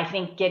 I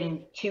think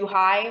getting too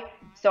high.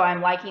 So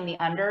I'm liking the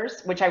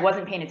unders, which I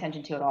wasn't paying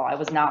attention to at all. I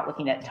was not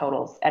looking at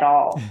totals at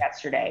all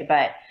yesterday,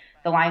 but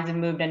the lines have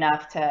moved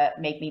enough to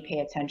make me pay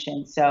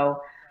attention.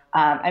 So,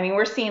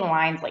 we're seeing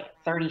lines like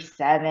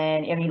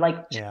 37.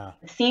 It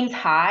seems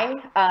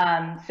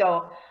high.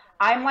 So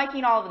I'm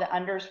liking all of the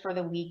unders for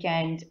the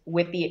weekend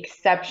with the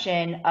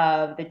exception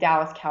of the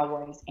Dallas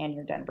Cowboys and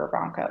your Denver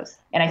Broncos.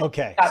 And I think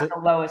that's the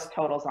lowest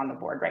totals on the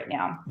board right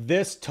now.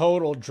 This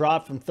total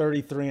dropped from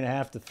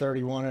 33.5 to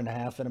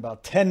 31.5 in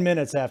about 10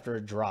 minutes after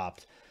it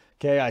dropped.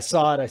 Okay, I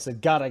saw it. I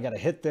said, God, I got to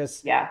hit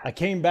this. Yeah. I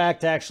came back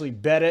to actually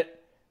bet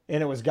it,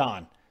 and it was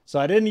gone. So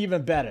I didn't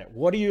even bet it.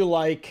 What do you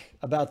like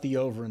about the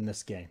over in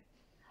this game?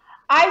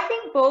 I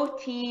think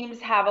both teams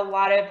have a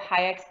lot of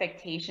high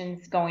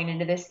expectations going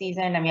into this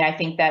season. I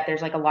think that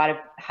there's a lot of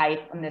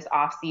hype in this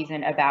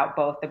offseason about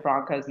both the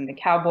Broncos and the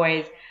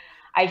Cowboys.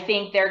 I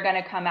think they're going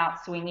to come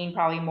out swinging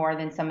probably more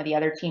than some of the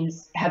other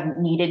teams have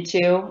needed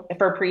to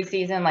for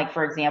preseason.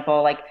 For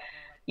example,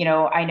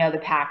 I know the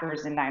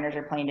Packers and Niners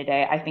are playing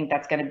today. I think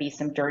that's going to be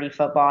some dirty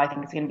football. I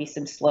think it's going to be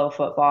some slow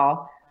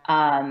football.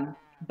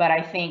 But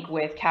I think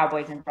with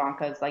Cowboys and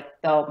Broncos,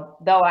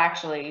 they'll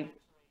actually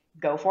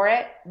go for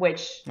it,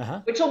 which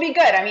will be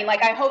good.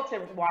 I hope to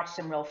watch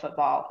some real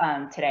football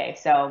today.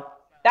 So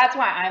that's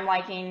why I'm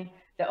liking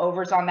the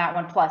overs on that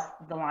one. Plus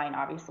the line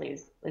obviously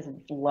is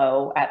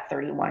low at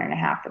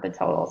 31.5 for the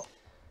totals.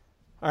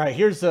 All right,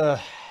 here's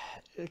a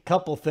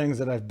couple things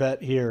that I've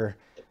bet here.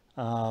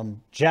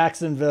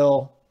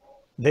 Jacksonville,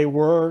 they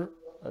were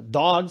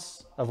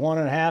dogs of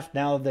 1.5.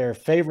 Now they're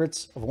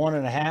favorites of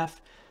 1.5.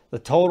 The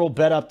total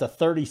bet up to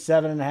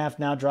 37.5,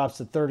 now drops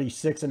to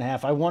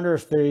 36.5. I wonder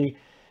if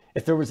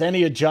there was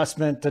any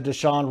adjustment to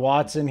Deshaun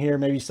Watson here.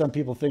 Maybe some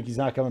people think he's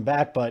not coming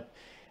back, but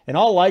in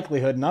all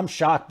likelihood, and I'm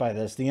shocked by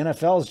this, the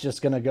NFL is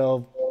just going to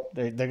go,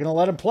 they're going to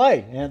let him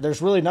play. And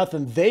there's really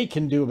nothing they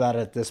can do about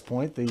it at this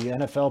point. The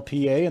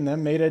NFLPA and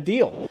them made a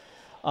deal.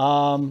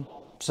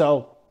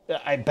 So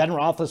Ben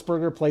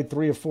Roethlisberger played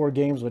 3 or 4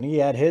 games when he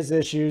had his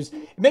issues.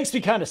 It makes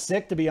me kind of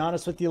sick, to be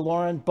honest with you,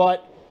 Lauren,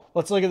 but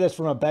let's look at this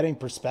from a betting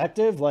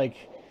perspective.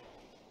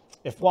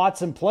 If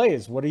Watson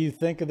plays, what do you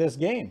think of this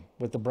game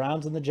with the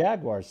Browns and the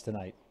Jaguars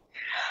tonight?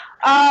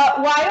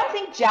 Well, I don't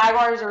think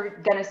Jaguars are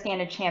going to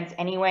stand a chance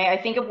anyway.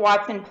 I think if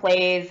Watson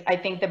plays, I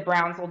think the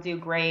Browns will do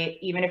great.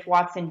 Even if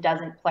Watson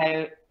doesn't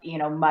play,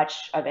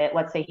 much of it.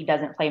 Let's say he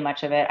doesn't play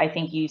much of it. I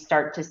think you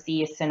start to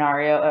see a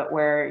scenario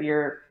where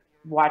you're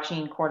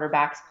watching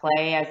quarterbacks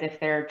play as if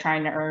they're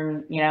trying to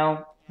earn,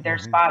 their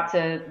spot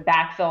to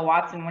backfill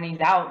Watson when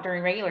he's out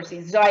during regular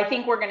season. So I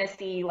think we're going to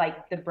see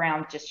like the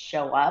Browns just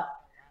show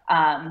up.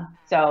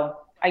 So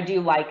I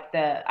do like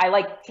I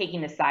like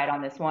taking the side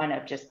on this one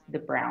of just the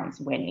Browns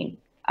winning.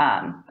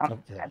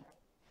 Okay.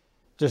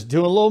 Just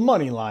doing a little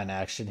money line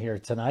action here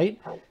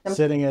tonight,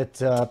 sitting at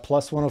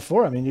plus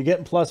 104. I mean, you're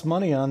getting plus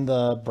money on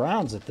the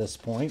Browns at this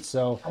point.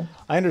 So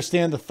I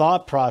understand the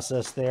thought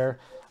process there.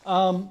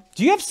 Do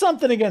you have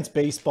something against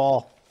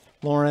baseball,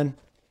 Lauren?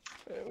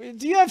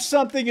 Do you have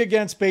something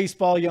against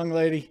baseball, young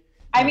lady?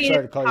 I mean,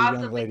 sorry to call you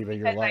young lady, but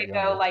you're because I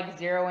go like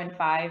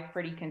 0-5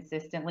 pretty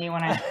consistently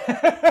when it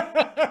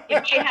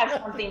may have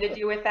something to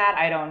do with that.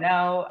 I don't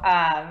know.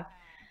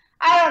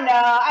 I don't know.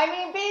 I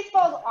mean,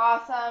 baseball's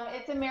awesome.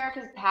 It's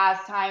America's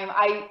pastime.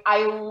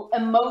 I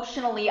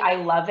emotionally, I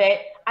love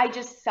it. I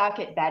just suck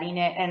at betting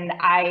it. And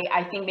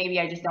I think maybe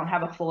I just don't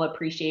have a full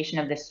appreciation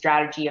of the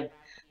strategy of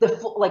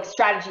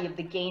strategy of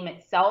the game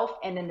itself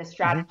and then the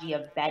strategy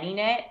of betting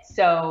it.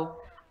 So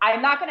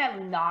I'm not going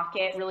to knock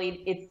it.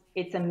 Really,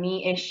 it's a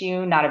me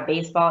issue, not a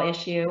baseball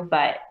issue.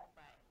 But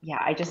yeah,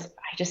 I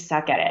just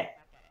suck at it.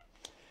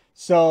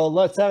 So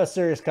let's have a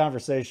serious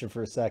conversation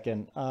for a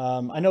second.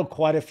 I know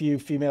quite a few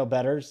female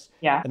bettors,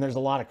 and there's a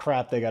lot of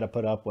crap they got to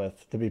put up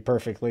with, to be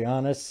perfectly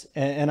honest.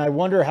 And I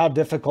wonder how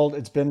difficult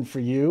it's been for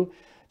you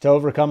to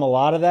overcome a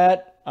lot of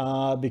that.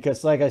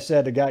 Because, like I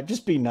said, the guy,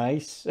 just be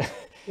nice.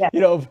 Yeah.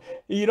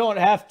 You don't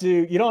have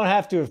to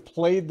have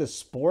played the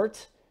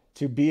sport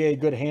to be a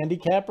good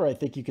handicapper. I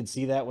think you can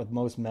see that with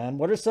most men.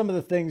 What are some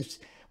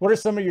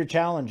of your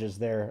challenges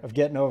there of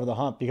getting over the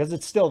hump? Because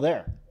it's still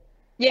there.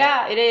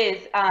 Yeah, it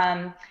is.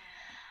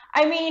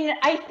 I mean,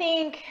 I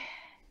think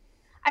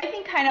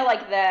kind of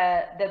like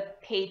the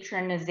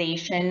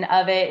patronization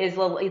of it is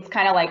it's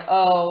kind of like,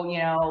 oh,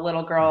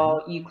 little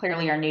girl, you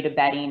clearly are new to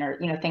betting, or,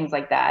 things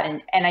like that.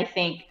 And I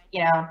think,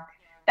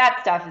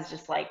 that stuff is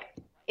just like,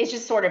 it's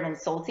just sort of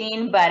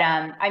insulting. But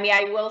I mean,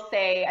 I will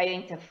say, I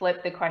think to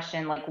flip the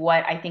question, like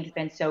what I think has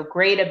been so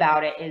great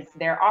about it is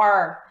there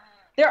are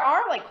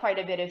like quite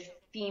a bit of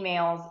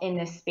females in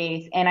this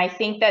space. And I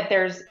think that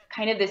there's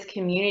kind of this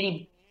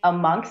community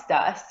amongst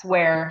us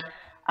where,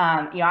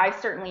 I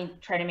certainly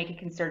try to make a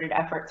concerted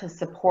effort to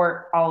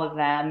support all of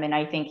them. And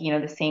I think,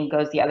 the same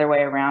goes the other way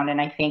around. And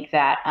I think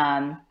that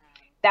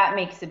that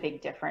makes a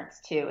big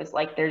difference too, is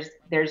like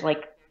there's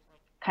like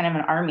kind of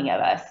an army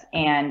of us.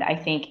 And I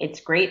think it's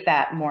great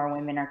that more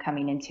women are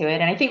coming into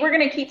it. And I think we're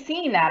going to keep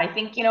seeing that. I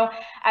think,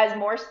 as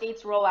more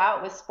states roll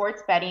out with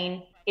sports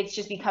betting, it's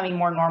just becoming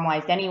more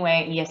normalized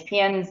anyway.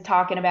 ESPN's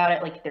talking about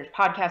it. Like there's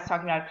podcasts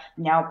talking about it.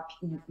 Now,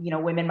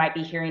 women might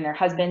be hearing their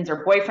husbands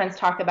or boyfriends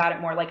talk about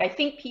it more. Like I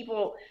think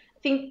people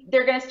think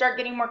they're going to start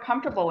getting more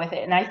comfortable with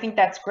it. And I think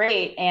that's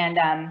great. And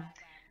I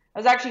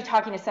was actually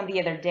talking to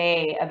somebody the other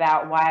day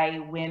about why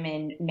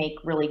women make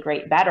really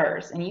great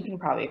bettors. And you can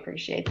probably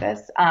appreciate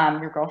this.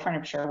 Your girlfriend,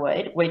 I'm sure,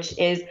 would, which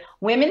is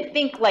women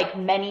think like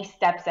many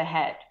steps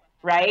ahead,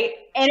 right?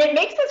 And it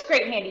makes us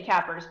great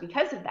handicappers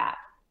because of that.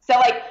 So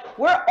like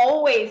we're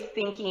always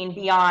thinking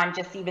beyond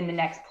just even the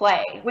next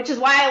play, which is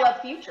why I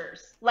love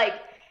futures.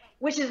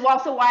 Which is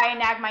also why I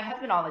nag my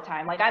husband all the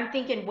time. Like I'm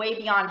thinking way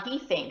beyond he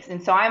thinks.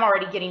 And so I'm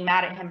already getting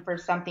mad at him for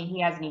something he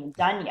hasn't even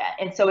done yet.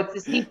 And so it's the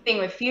same thing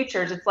with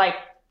futures. It's like,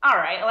 all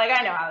right, like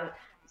I know I've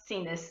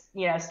seen this,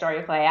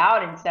 story play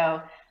out. And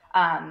so,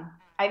 I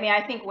mean,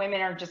 I think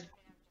women are just,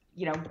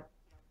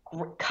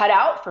 cut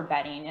out for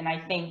betting. And I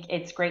think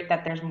it's great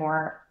that there's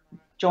more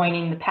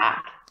joining the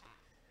pack.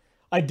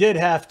 I did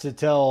have to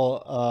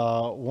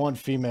tell one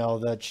female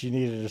that she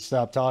needed to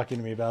stop talking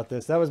to me about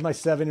this. That was my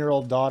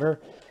 7-year-old daughter,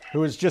 who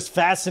was just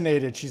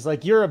fascinated. She's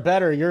like, you're a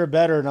better.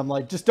 And I'm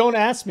like, just don't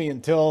ask me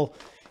until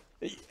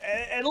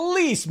at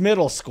least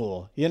middle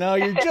school. You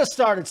just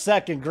started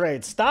second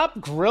grade.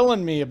 Stop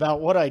grilling me about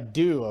what I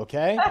do,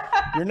 okay?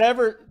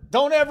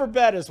 Don't ever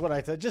bet is what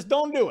I said. Just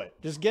don't do it.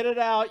 Just get it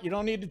out. You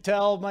don't need to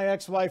tell my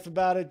ex-wife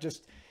about it.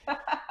 Just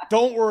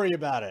don't worry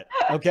about it,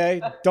 okay?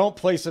 Don't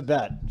place a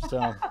bet.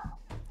 So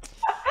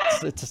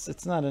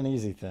it's not an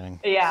easy thing.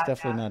 Yeah. It's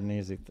definitely not an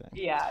easy thing.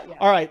 Yeah.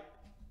 All right.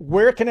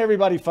 Where can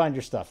everybody find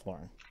your stuff,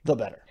 Lauren? The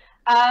better.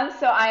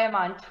 So I am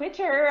on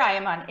Twitter, I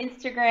am on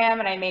Instagram,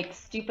 and I make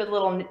stupid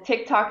little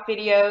TikTok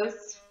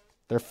videos.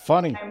 They're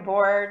funny. I'm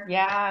bored.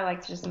 Yeah, I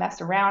like to just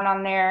mess around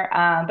on there.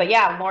 But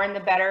yeah, Lauren the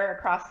Better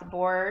across the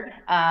board.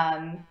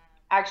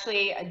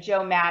 Actually,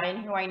 Joe Madden,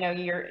 who I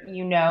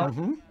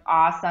know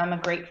awesome, a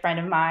great friend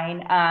of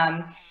mine.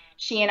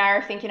 She and I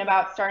are thinking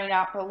about starting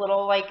out a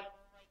little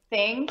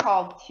thing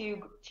called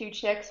two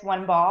chicks,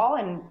 one ball,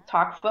 and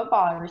talk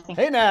football every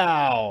single. Hey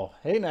now.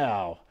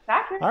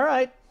 Exactly. All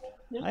right.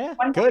 Yeah,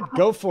 good.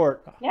 Go for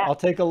it. Yeah. I'll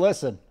take a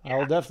listen. Yeah. I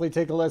will definitely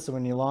take a listen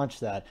when you launch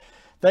that.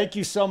 Thank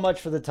you so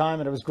much for the time,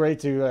 and it was great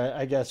to,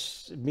 I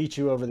guess, meet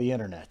you over the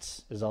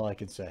internets, is all I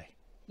can say.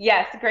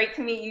 Yes, great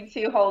to meet you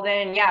too, Holden.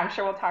 And yeah, I'm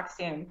sure we'll talk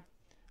soon.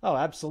 Oh,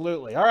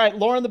 absolutely. All right,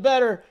 Lauren the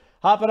Better.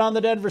 Hopping on the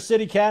Denver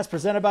City Cast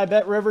presented by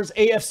Bet Rivers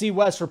AFC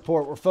West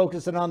Report. We're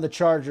focusing on the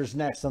Chargers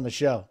next on the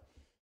show.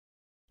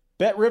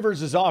 Bet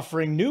Rivers is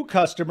offering new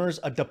customers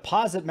a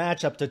deposit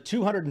match up to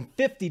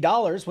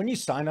 $250 when you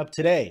sign up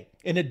today.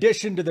 In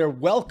addition to their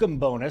welcome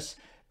bonus,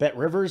 Bet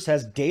Rivers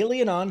has daily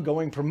and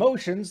ongoing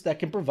promotions that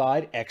can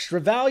provide extra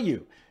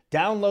value.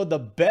 Download the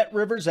Bet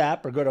Rivers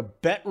app or go to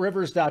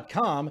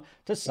betrivers.com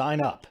to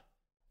sign up.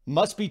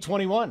 Must be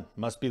 21,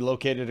 must be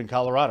located in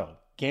Colorado.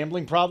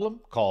 Gambling problem?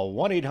 Call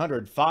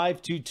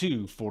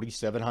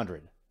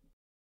 1-800-522-4700.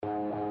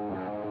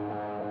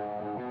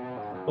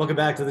 Welcome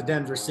back to the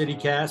Denver City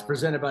Cast,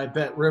 presented by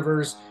Bet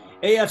Rivers.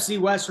 AFC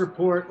West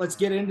Report. Let's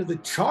get into the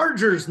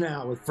Chargers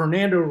now with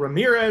Fernando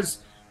Ramirez.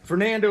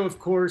 Fernando, of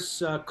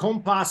course,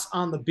 Compass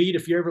on the Beat.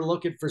 If you're ever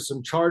looking for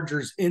some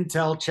Chargers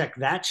intel, check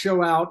that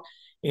show out.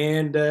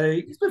 And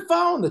he's been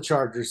following the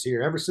Chargers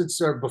here ever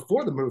since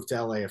before the move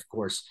to LA, of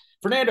course.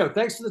 Fernando,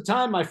 thanks for the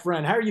time, my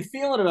friend. How are you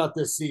feeling about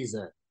this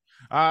season?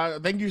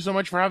 Thank you so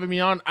much for having me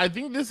on. I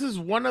think this is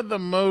one of the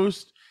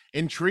most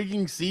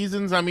intriguing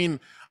seasons. I mean,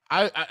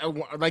 I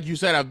like you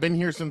said, I've been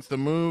here since the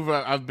move.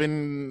 I've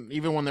been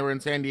even when they were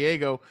in San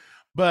Diego,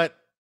 but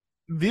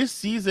this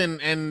season,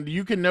 and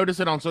you can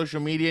notice it on social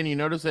media, and you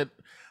notice it,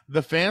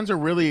 the fans are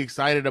really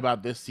excited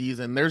about this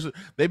season.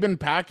 They've been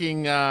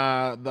packing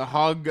the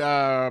Hog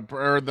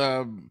or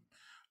the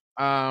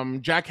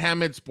Jack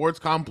Hammett Sports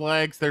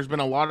Complex. There's been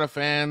a lot of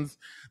fans.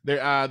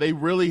 They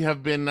really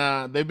have been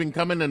they've been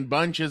coming in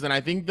bunches, and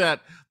I think that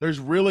there's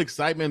real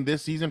excitement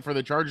this season for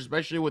the Chargers,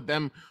 especially with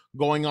them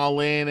going all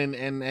in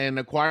and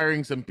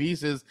acquiring some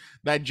pieces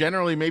that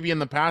generally maybe in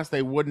the past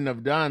they wouldn't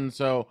have done.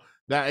 So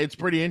that it's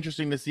pretty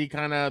interesting to see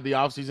kind of the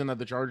offseason that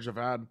the Chargers have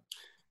had.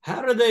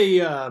 How do they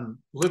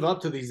live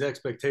up to these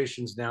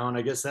expectations now? And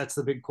I guess that's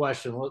the big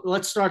question.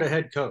 Let's start a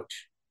head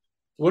coach.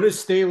 What does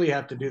Staley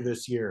have to do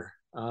this year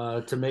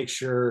to make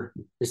sure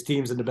his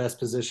team's in the best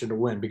position to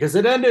win? Because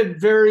it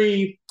ended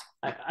very,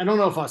 I don't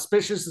know if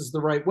auspicious is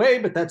the right way,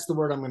 but that's the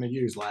word I'm going to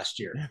use last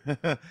year.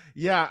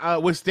 Yeah,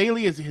 with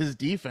Staley is his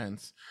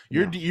defense.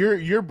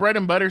 Your bread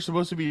and butter is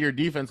supposed to be your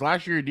defense.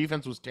 Last year, your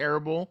defense was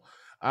terrible.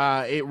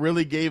 It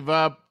really gave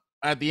up.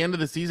 At the end of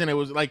the season, it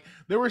was like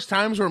there was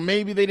times where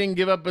maybe they didn't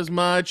give up as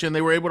much and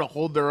they were able to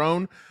hold their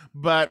own.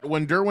 But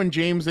when Derwin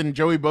James and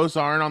Joey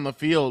Bosa aren't on the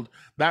field,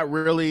 that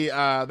really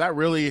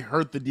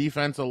hurt the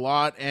defense a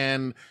lot.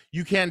 And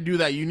you can't do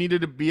that. You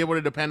needed to be able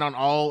to depend on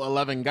all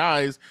 11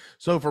 guys.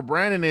 So for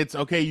Brandon, it's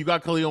okay. You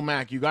got Khalil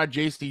Mack, you got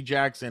J.C.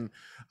 Jackson.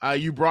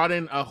 You brought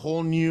in a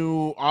whole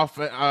new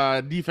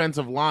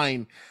defensive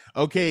line.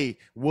 Okay,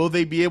 will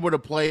they be able to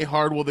play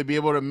hard? Will they be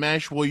able to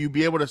mesh? Will you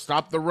be able to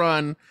stop the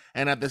run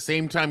and at the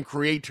same time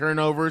create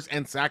turnovers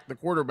and sack the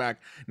quarterback?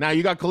 Now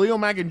you got Khalil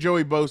Mack and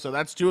Joey Bosa.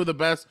 That's two of the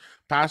best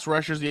pass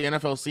rushers the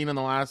NFL's seen in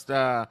the last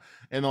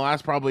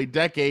probably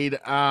decade.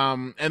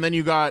 And then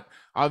you got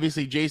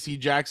obviously J.C.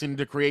 Jackson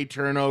to create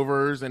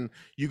turnovers, and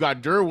you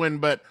got Derwin,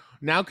 but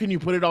now can you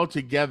put it all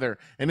together?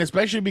 And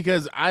especially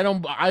because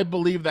I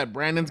believe that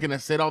Brandon's going to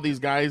sit all these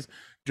guys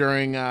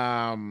during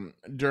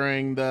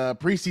the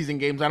preseason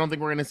games. I don't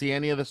think we're going to see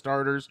any of the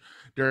starters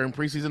during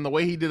preseason the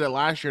way he did it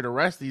last year to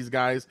rest these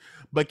guys.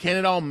 But can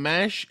it all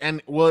mesh?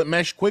 And will it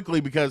mesh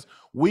quickly? Because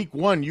week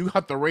one, you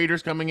got the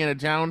Raiders coming into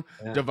town,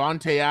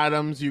 Devontae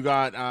Adams, you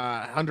got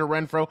Hunter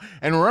Renfrow.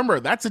 And remember,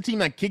 that's a team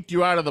that kicked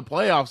you out of the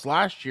playoffs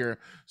last year.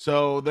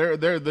 So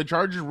the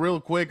Chargers real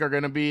quick are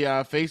going to be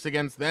faced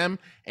against them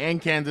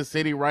and Kansas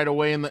City right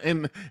away in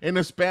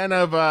the span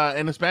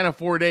of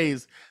 4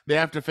 days. They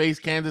have to face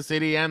Kansas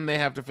City and they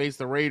have to face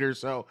the Raiders.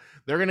 So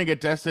they're going to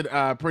get tested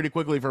pretty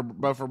quickly.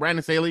 But for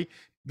Brandon Staley,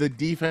 the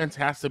defense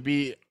has to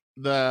be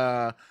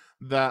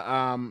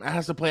it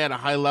has to play at a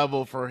high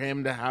level for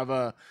him to have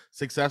a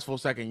successful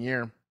second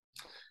year.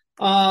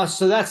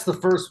 So that's the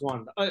first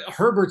one.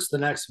 Herbert's the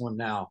next one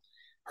now.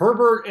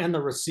 Herbert and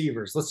the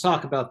receivers. Let's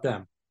talk about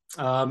them.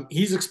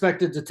 He's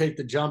expected to take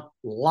the jump.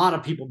 A lot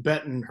of people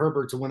betting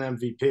Herbert to win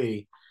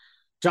MVP.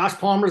 Josh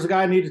Palmer's a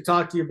guy I need to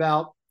talk to you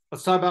about.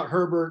 Let's talk about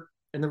Herbert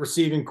and the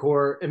receiving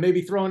core, and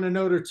maybe throw in a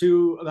note or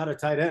two about a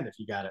tight end if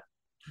you got it.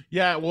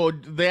 Yeah, well,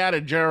 they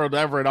added Gerald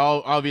Everett,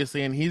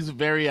 obviously, and he's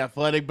very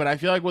athletic. But I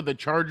feel like with the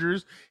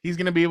Chargers, he's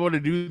going to be able to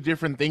do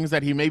different things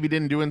that he maybe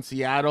didn't do in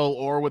Seattle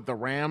or with the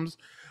Rams.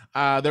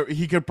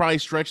 He could probably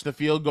stretch the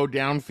field, go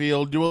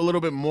downfield, do a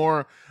little bit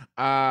more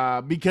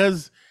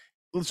because –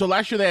 so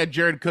last year they had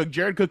Jared Cook.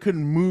 Jared Cook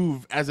couldn't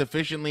move as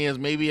efficiently as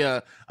maybe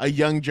a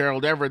young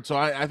Gerald Everett. So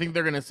I think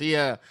you're going to see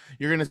a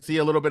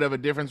little bit of a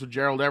difference with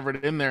Gerald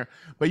Everett in there.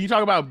 But you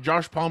talk about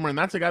Josh Palmer, and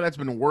that's a guy that's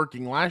been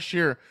working. Last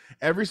year,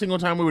 every single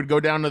time we would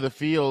go down to the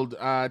field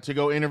to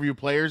go interview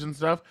players and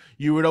stuff,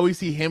 you would always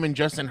see him and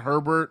Justin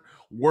Herbert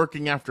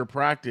working after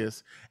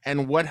practice.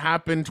 And what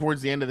happened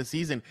towards the end of the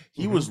season,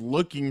 he was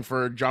looking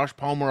for Josh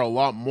Palmer a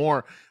lot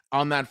more.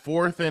 on that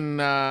 4th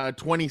and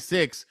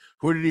 26,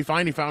 who did he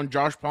find? He found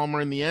Josh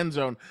Palmer in the end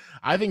zone.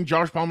 I think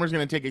Josh Palmer is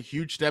going to take a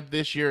huge step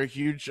this year, a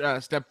huge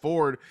step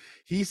forward.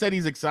 He said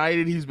he's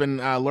excited. He's been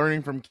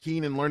learning from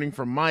Keenan, learning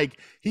from Mike.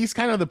 He's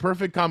kind of the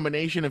perfect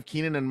combination of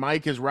Keenan and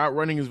Mike. His route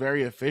running is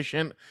very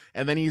efficient,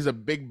 and then he's a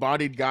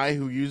big-bodied guy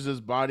who uses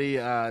his body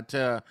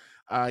to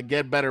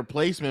get better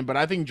placement. But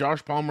I think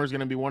Josh Palmer is going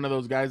to be one of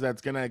those guys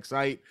that's going to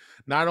excite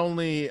not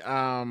only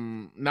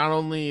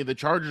the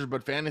Chargers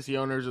but fantasy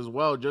owners as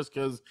well, just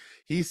because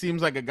he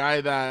seems like a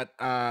guy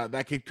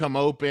that could come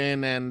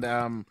open, and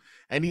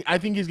I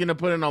think he's going to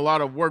put in a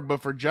lot of work.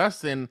 But for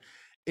Justin,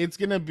 it's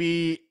going to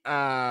be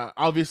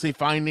obviously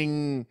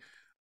finding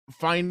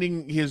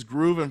his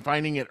groove and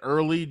finding it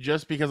early,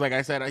 just because, like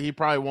I said, he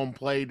probably won't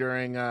play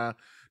during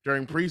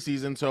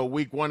preseason. So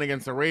week 1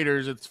 against the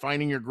Raiders, it's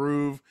finding your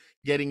groove,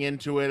 getting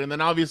into it, and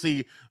then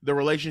obviously the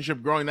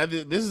relationship growing.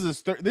 This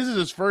is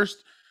his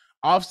first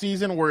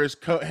offseason where his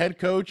head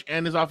coach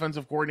and his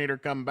offensive coordinator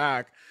come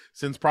back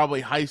since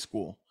probably high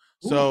school.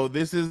 Ooh. So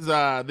this is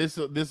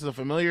a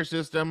familiar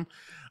system.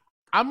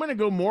 I'm going to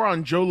go more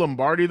on Joe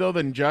Lombardi though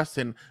than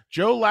Justin.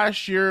 Joe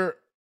last year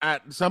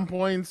at some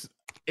points,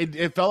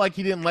 it felt like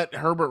he didn't let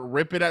Herbert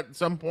rip it at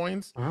some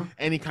points,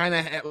 and he kind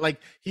of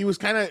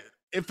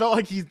it felt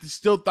like he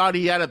still thought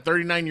he had a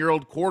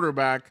 39-year-old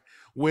quarterback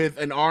with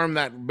an arm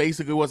that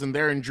basically wasn't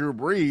there in Drew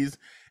Brees,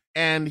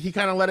 and he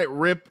kind of let it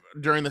rip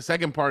during the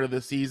second part of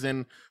the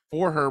season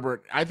for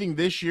Herbert. I think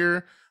this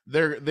year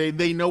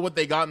they know what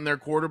they got in their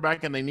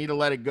quarterback, and they need to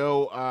let it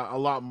go a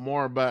lot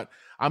more. But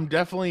I'm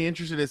definitely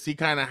interested to see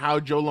kind of how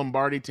Joe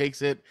Lombardi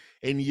takes it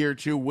in year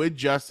 2 with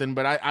Justin.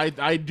 But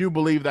I do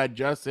believe that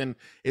Justin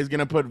is going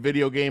to put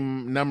video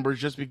game numbers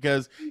just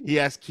because he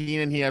has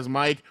Keenan, he has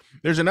Mike.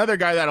 There's another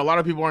guy that a lot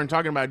of people aren't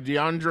talking about,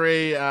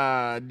 DeAndre.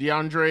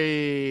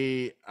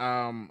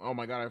 Oh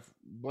my God, I've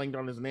blanked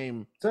on his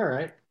name. It's all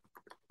right.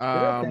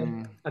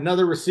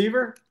 Another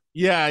receiver.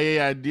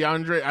 Yeah.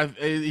 DeAndre.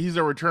 He's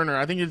a returner.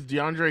 I think it's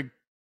DeAndre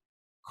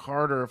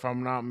Carter, if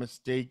I'm not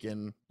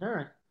mistaken. All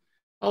right.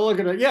 I'll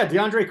look at it. Yeah,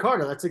 DeAndre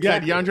Carter. That's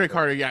exactly. Yeah, DeAndre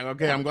Carter. Yeah.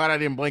 Okay. I'm glad I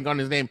didn't blank on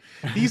his name.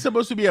 He's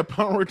supposed to be a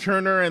punt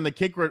returner and the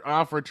kick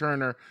off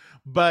returner,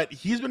 but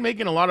he's been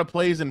making a lot of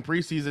plays in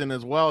preseason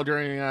as well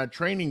during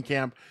training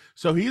camp.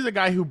 So he's a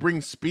guy who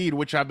brings speed,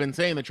 which I've been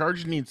saying the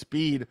Chargers need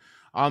speed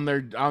on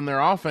their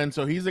offense.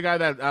 So he's the guy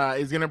that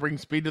is going to bring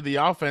speed to the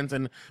offense,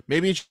 and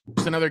maybe it's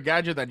just another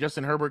gadget that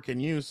Justin Herbert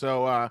can use.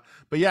 So,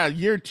 but yeah,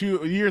 year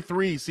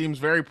 3 seems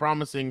very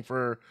promising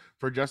for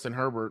Justin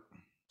Herbert.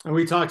 And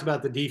we talked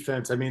about the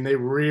defense. I mean, they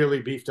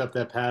really beefed up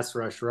that pass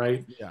rush,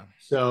 right? Yeah.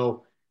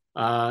 So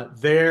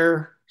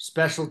their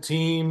special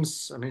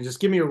teams, I mean, just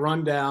give me a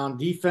rundown.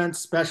 Defense,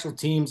 special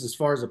teams, as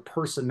far as a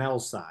personnel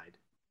side.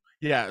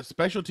 Yeah,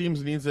 special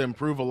teams needs to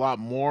improve a lot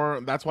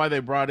more. That's why they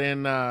brought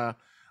in they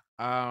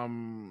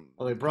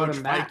brought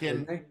in Mac,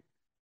 didn't they?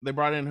 They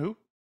brought in who?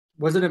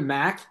 Wasn't it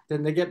Mac?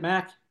 Didn't they get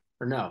Mac?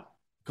 Or no?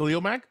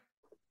 Khalil Mack?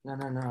 No.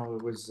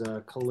 It was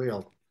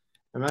Khalil.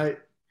 Or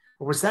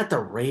was that the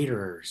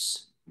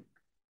Raiders?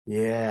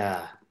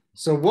 Yeah.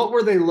 So what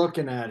were they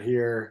looking at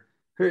here?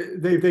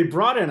 They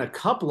brought in a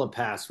couple of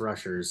pass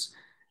rushers.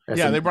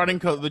 Yeah,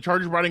 the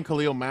Chargers brought in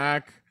Khalil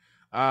Mack.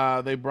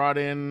 They brought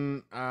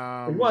in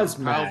it was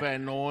Kyle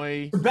Van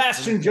Noy,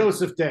 Sebastian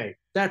Joseph Day.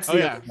 That's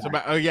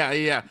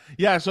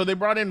yeah. So they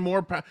brought in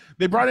more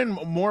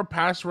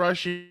pass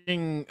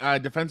rushing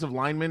defensive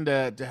linemen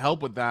to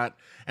help with that.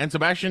 And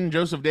Sebastian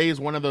Joseph Day is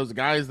one of those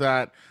guys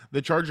that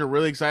the Chargers are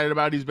really excited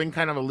about. He's been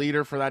kind of a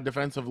leader for that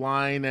defensive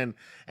line, and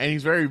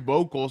he's very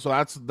vocal. So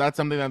that's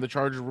something that the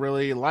Chargers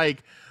really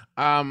like.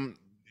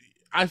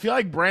 I feel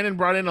like Brandon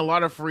brought in a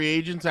lot of free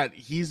agents that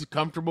he's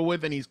comfortable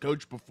with and he's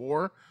coached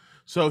before.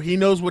 So he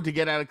knows what to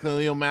get out of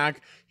Khalil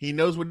Mack. He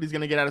knows what he's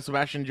going to get out of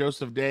Sebastian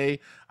Joseph Day.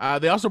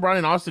 They also brought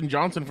in Austin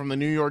Johnson from the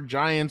New York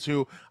Giants,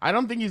 who I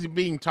don't think he's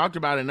being talked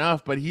about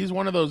enough, but he's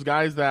one of those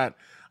guys that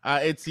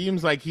it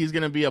seems like he's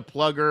going to be a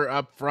plugger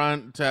up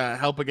front to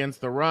help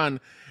against the run.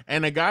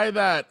 And a guy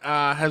that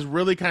has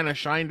really kind of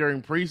shined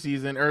during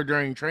preseason or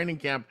during training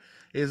camp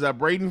is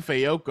Braden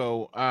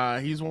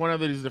Fayoko. He's one of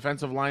these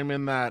defensive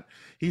linemen that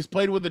he's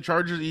played with the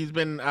Chargers. He's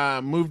been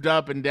moved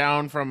up and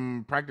down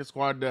from practice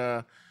squad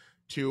to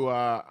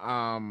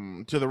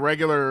the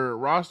regular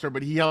roster,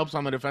 but he helps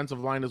on the defensive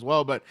line as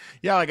well. But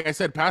yeah, like I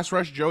said, pass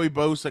rush, Joey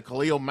Bosa,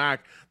 Khalil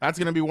Mack, that's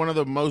going to be one of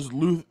the most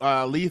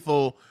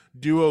lethal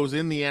duos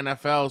in the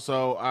NFL.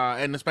 So,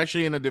 and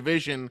especially in a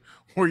division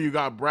where you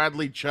got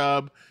Bradley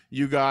Chubb,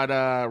 you got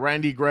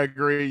Randy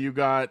Gregory, you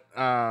got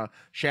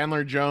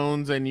Chandler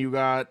Jones, and you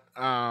got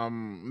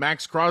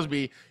Max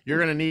Crosby, you're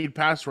going to need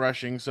pass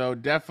rushing. So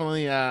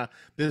definitely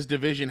this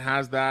division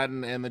has that,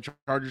 and the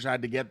Chargers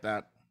had to get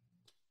that.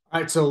 All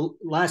right, so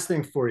last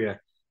thing for you.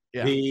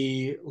 Yeah.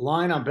 The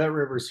line on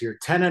BetRivers here,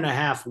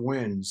 10.5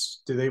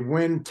 wins. Do they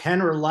win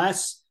 10 or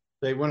less?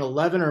 They win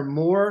 11 or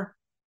more?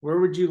 Where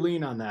would you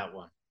lean on that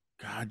one?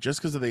 God, just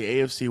because of the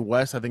AFC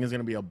West, I think it's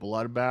going to be a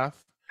bloodbath.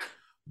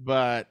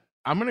 But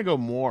I'm going to go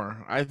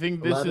more. I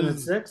think this 11 and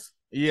 6?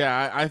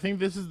 Yeah, I think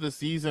this is the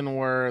season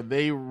where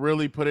they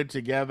really put it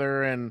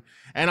together, and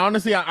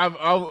honestly,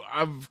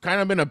 I've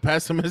kind of been a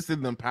pessimist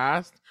in the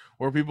past,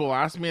 where people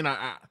ask me, and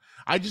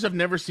I just have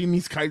never seen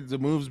these kinds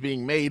of moves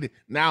being made.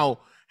 Now,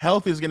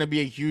 health is going to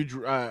be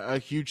a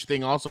huge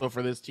thing also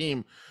for this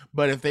team,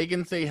 but if they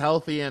can stay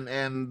healthy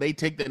and they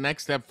take the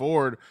next step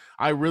forward,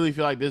 I really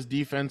feel like this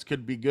defense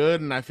could be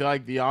good, and I feel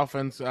like the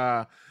offense,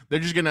 they're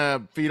just going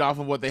to feed off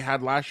of what they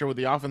had last year with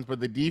the offense, but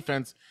the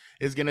defense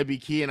is going to be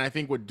key. And I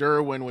think with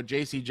Derwin, with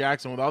J.C.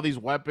 Jackson, with all these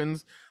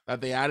weapons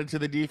that they added to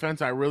the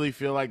defense, I really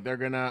feel like they're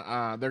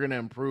gonna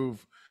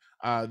improve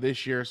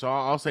this year. So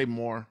I'll say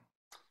more.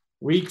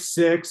 Week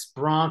 6,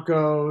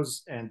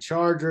 Broncos and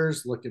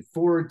Chargers. Looking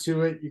forward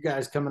to it. You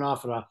guys coming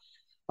off of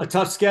a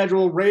tough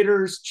schedule.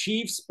 Raiders,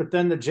 Chiefs, but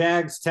then the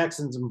Jags,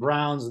 Texans, and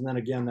Browns, and then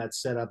again that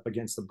set up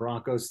against the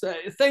Broncos.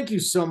 Thank you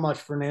so much,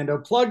 Fernando.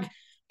 Plug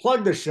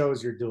the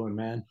shows you're doing,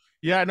 man.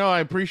 Yeah, no, I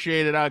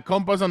appreciate it.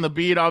 Compas on the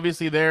beat,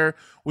 obviously there.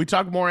 We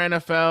talk more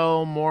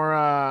NFL,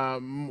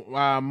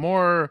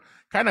 more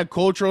kind of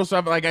cultural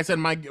stuff. Like I said,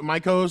 my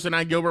co-host and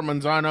I, Gilbert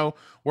Manzano,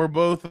 we're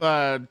both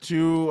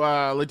two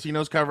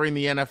Latinos covering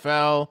the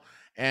NFL.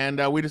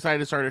 And we decided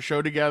to start a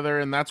show together,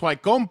 and that's why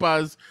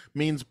compas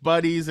means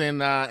buddies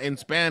in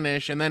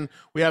Spanish. And then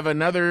we have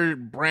another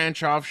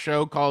branch off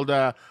show called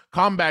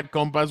Combat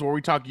Compas, where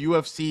we talk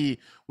UFC,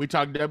 we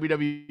talk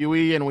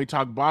WWE, and we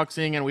talk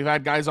boxing. And we've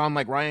had guys on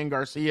like Ryan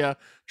Garcia,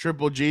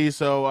 Triple G.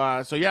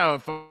 So yeah,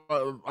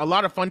 a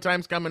lot of fun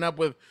times coming up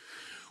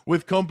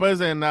with compas.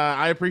 And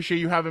I appreciate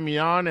you having me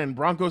on. And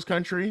Broncos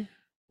country,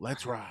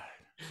 let's ride.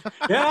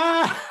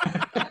 Yeah,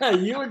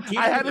 you and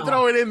I had to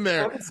throw it in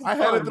there. I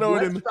had to throw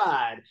it in.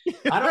 I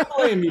don't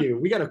blame you.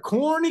 We got a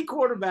corny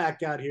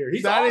quarterback out here.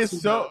 He's that awesome,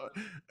 is so.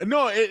 Though.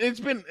 No,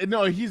 it's been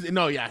no.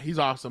 He's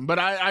awesome. But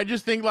I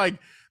just think like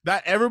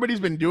that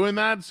everybody's been doing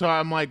that. So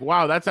I'm like,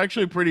 wow, that's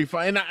actually pretty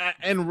fun.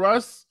 And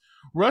Russ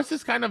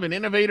is kind of an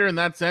innovator in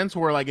that sense,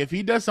 where like if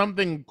he does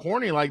something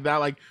corny like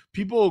that, like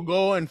people will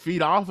go and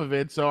feed off of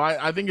it. So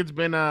I think it's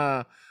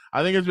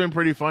been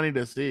pretty funny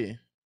to see.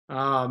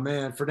 Oh,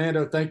 man.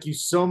 Fernando, thank you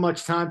so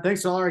much time.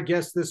 Thanks to all our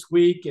guests this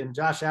week, and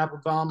Josh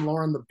Applebaum,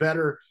 Lauren the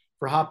Better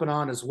for hopping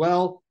on as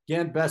well.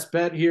 Again, best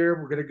bet here.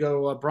 We're going to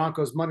go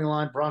Broncos money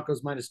line,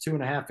 Broncos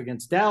 -2.5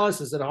 against Dallas.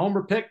 Is it a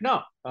homer pick?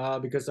 No,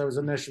 because I was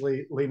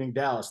initially leaning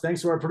Dallas.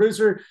 Thanks to our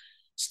producer,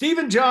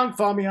 Stephen Jung.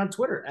 Follow me on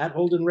Twitter at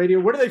Holden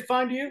Radio. Where do they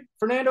find you,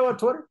 Fernando, on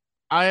Twitter?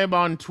 I am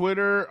on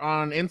Twitter,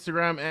 on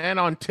Instagram, and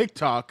on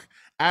TikTok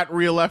at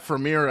Real F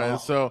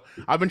Ramirez. So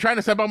I've been trying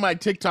to step up my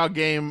TikTok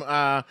game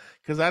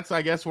because that's,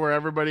 I guess, where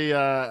everybody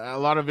a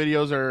lot of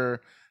videos are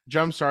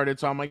jump started.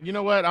 So I'm like, you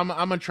know what, I'm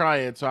gonna try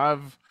it. So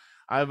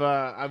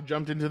I've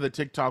jumped into the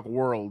TikTok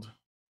world.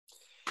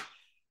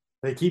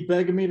 They keep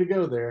begging me to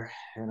go there,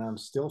 and I'm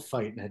still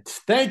fighting it.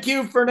 Thank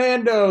you,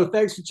 Fernando.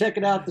 Thanks for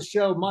checking out the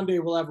show. Monday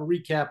we'll have a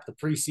recap of the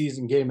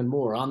preseason game and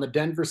more on the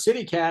Denver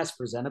City Cast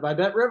presented by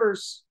Bet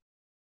Rivers.